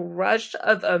sudden a rush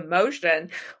of emotion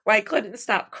where I couldn't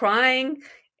stop crying.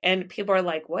 And people are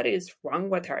like, what is wrong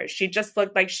with her? She just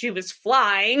looked like she was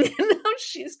flying and now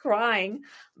she's crying.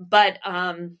 But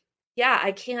yeah,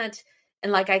 I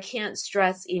can't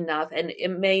stress enough, and it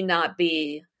may not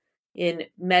be in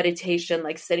meditation,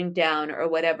 like sitting down or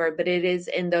whatever, but it is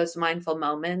in those mindful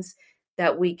moments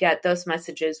that we get those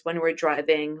messages, when we're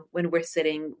driving, when we're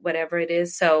sitting, whatever it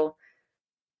is. So,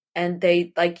 and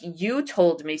they, like you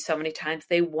told me so many times,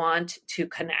 they want to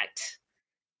connect.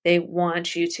 They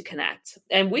want you to connect.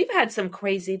 And we've had some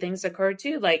crazy things occur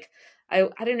too. Like, I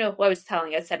don't know who I was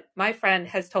telling. I said, my friend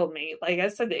has told me, like I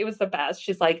said, it was the best.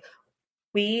 She's like,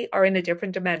 we are in a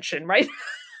different dimension, right?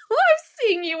 I'm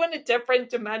seeing you in a different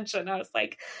dimension. I was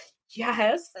like,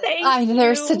 yes, thank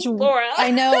you, Laura.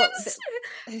 I know.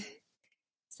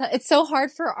 It's so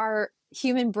hard for our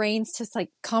human brains to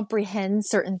like comprehend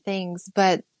certain things.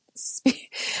 But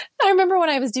I remember when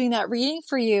I was doing that reading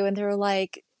for you, and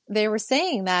they were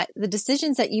saying that the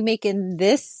decisions that you make in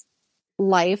this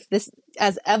life, this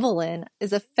as Evelyn,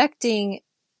 is affecting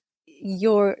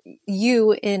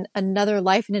you in another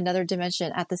life, in another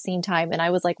dimension at the same time. And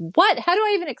I was like, what? How do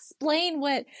I even explain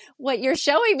what you're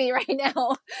showing me right now?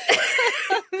 So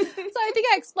I think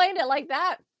I explained it like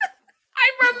that.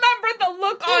 I remember the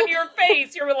look on your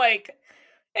face. You were like,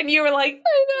 I know, you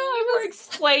were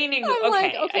explaining.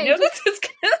 I know this is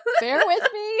gonna bear with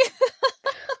me.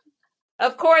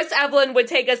 Of course, Evelyn would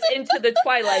take us into the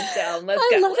Twilight Zone. Let's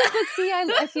go. I love it. But see,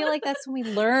 I feel like that's when we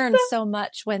learn so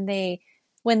much, when they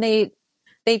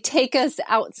take us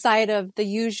outside of the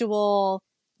usual,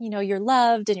 you're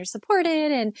loved and you're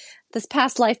supported and this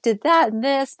past life did that and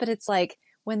this, but it's like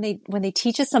when they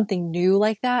teach us something new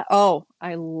like that, oh,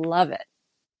 I love it.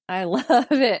 I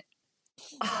love it.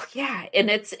 Oh yeah.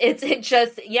 And it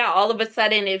just, all of a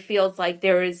sudden it feels like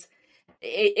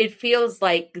it feels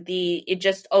like it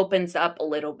just opens up a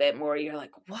little bit more. You're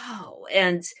like, whoa.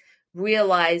 And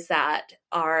realize that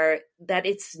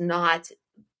it's not,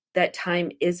 that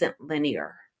time isn't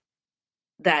linear,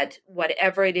 that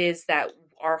whatever it is that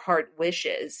our heart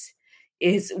wishes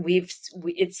is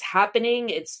it's happening.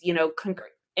 It's,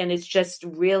 and it's just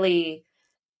really,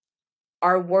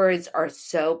 our words are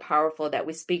so powerful that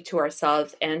we speak to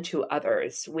ourselves and to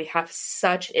others. We have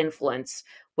such influence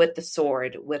with the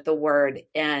sword, with the word.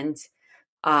 And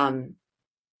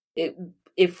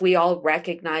if we all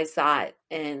recognize that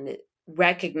and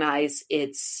recognize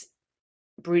its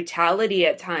brutality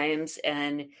at times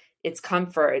and its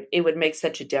comfort, it would make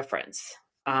such a difference.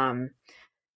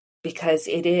 Because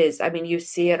it is, I mean, you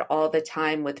see it all the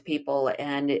time with people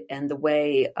and the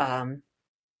way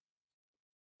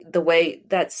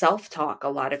that self-talk a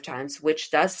lot of times, which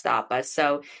does stop us.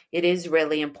 So it is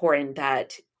really important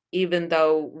that even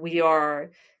though we are,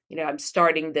 I'm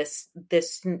starting this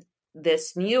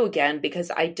new again, because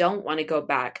I don't want to go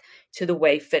back to the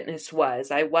way fitness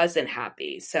was. I wasn't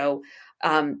happy. So,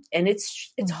 and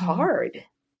it's hard.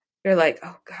 You're like,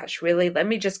 oh gosh, really? Let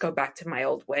me just go back to my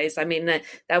old ways. I mean,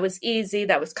 that was easy.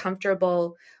 That was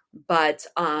comfortable, but,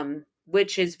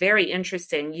 which is very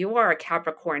interesting. You are a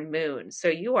Capricorn moon. So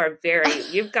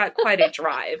you've got quite a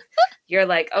drive. You're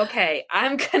like, okay,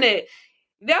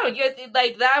 you're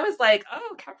like, that was like,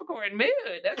 oh, Capricorn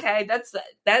moon. Okay. That's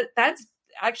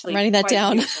actually I'm writing that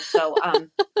down. Beautiful. So,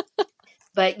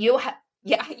 but you have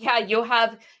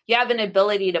an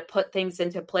ability to put things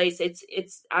into place.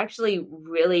 It's actually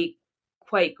really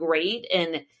quite great.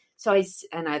 And so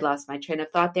I lost my train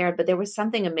of thought there, but there was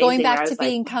something amazing. Going back to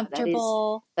being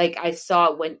comfortable. Like I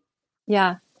saw when.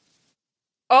 Yeah.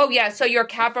 Oh yeah. So you're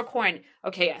Capricorn.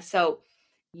 Okay. Yeah. So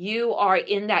you are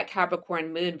in that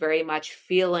Capricorn moon, very much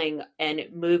feeling and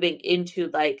moving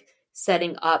into like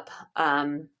setting up,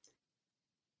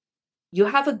 you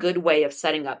have a good way of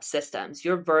setting up systems.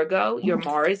 Your Virgo, your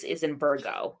Mars is in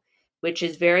Virgo, which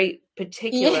is very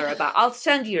particular about, I'll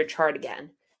send you your chart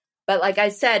again. But like I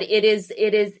said, it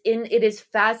is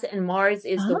fast, and Mars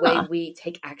is the way we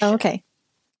take action.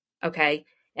 Okay.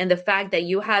 And the fact that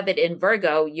you have it in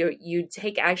Virgo, you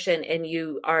take action, and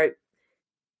you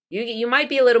might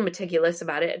be a little meticulous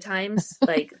about it at times,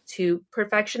 like too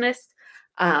perfectionist.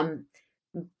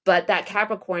 But that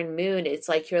Capricorn moon, it's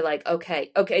like, you're like,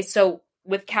 okay. So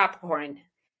with Capricorn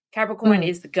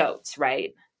is the goat,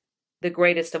 right? The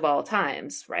greatest of all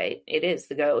times, right? It is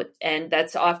the goat. And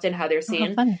that's often how they're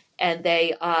seen. And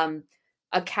they,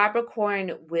 a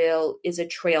Capricorn is a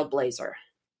trailblazer.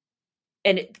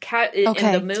 And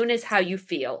and the moon is how you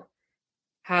feel,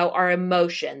 how our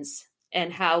emotions,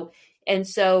 and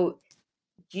so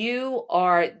you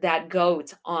are that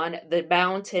goat on the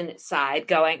mountain side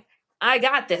going, I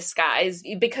got this, guys,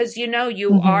 because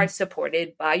you are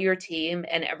supported by your team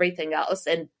and everything else.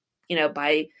 And,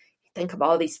 think of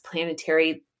all these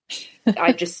planetary,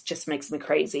 I just makes me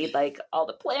crazy, like all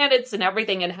the planets and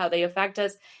everything and how they affect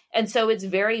us. And so it's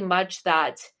very much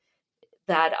that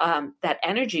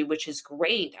energy, which is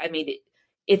great. I mean,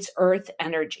 it's earth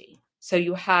energy. So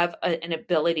you have an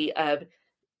ability of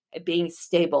being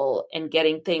stable and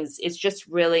getting things. It's just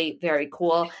really very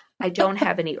cool. I don't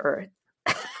have any earth.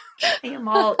 I am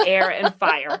all air and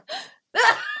fire.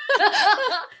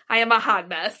 I am a hot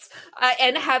mess,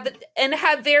 and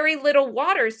have very little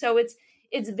water. So it's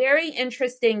very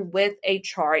interesting with a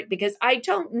chart, because I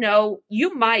don't know,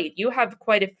 you have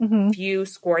quite a few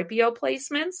Scorpio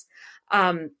placements.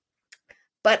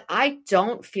 But I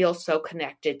don't feel so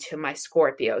connected to my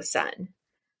Scorpio sun.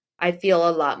 I feel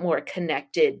a lot more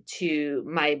connected to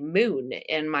my moon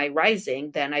and my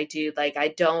rising than I do. Like,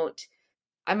 I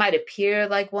might appear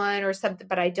like one or something,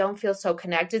 but I don't feel so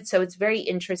connected. So it's very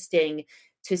interesting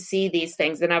to see these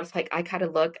things. And I was like, I got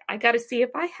to see if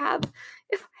I have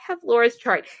Laura's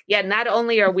chart. Yeah, not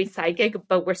only are we psychic,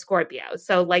 but we're Scorpio.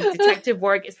 So like detective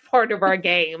work is part of our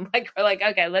game. Like we're like,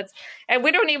 okay, and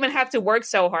we don't even have to work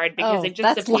so hard because it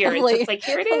just appears. Lovely. So it's like,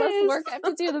 here it The is. less work I have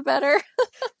to do, the better.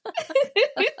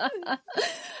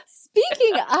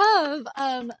 Speaking of,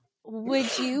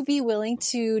 would you be willing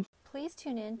to please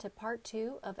tune in to part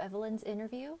 2 of Evelyn's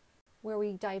interview, where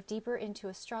we dive deeper into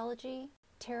astrology,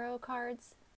 tarot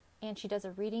cards, and she does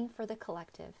a reading for the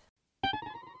collective.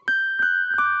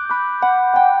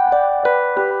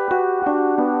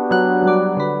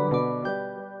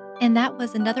 And that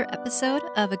was another episode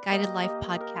of A Guided Life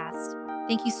podcast.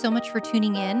 Thank you so much for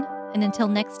tuning in. And until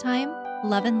next time,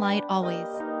 love and light always.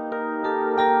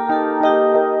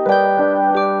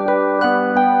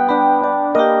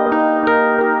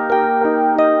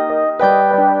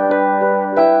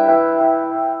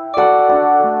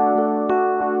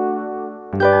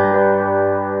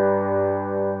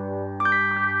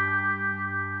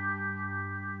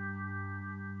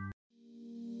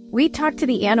 We talk to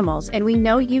the animals, and we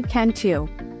know you can too.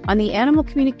 On the Animal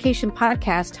Communication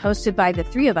Podcast, hosted by the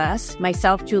three of us,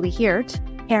 myself, Julie Hiert,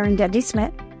 Karen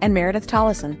Dudley-Smith, and Meredith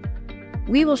Tollison,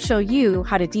 we will show you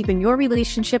how to deepen your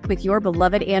relationship with your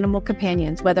beloved animal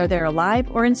companions, whether they're alive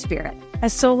or in spirit.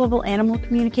 As soul-level animal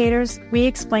communicators, we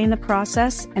explain the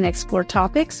process and explore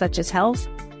topics such as health,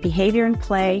 behavior, and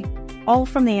play, all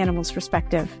from the animal's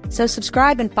perspective. So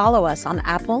subscribe and follow us on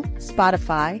Apple,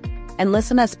 Spotify, and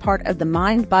listen as part of the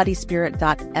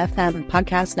mindbodyspirit.fm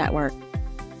podcast network.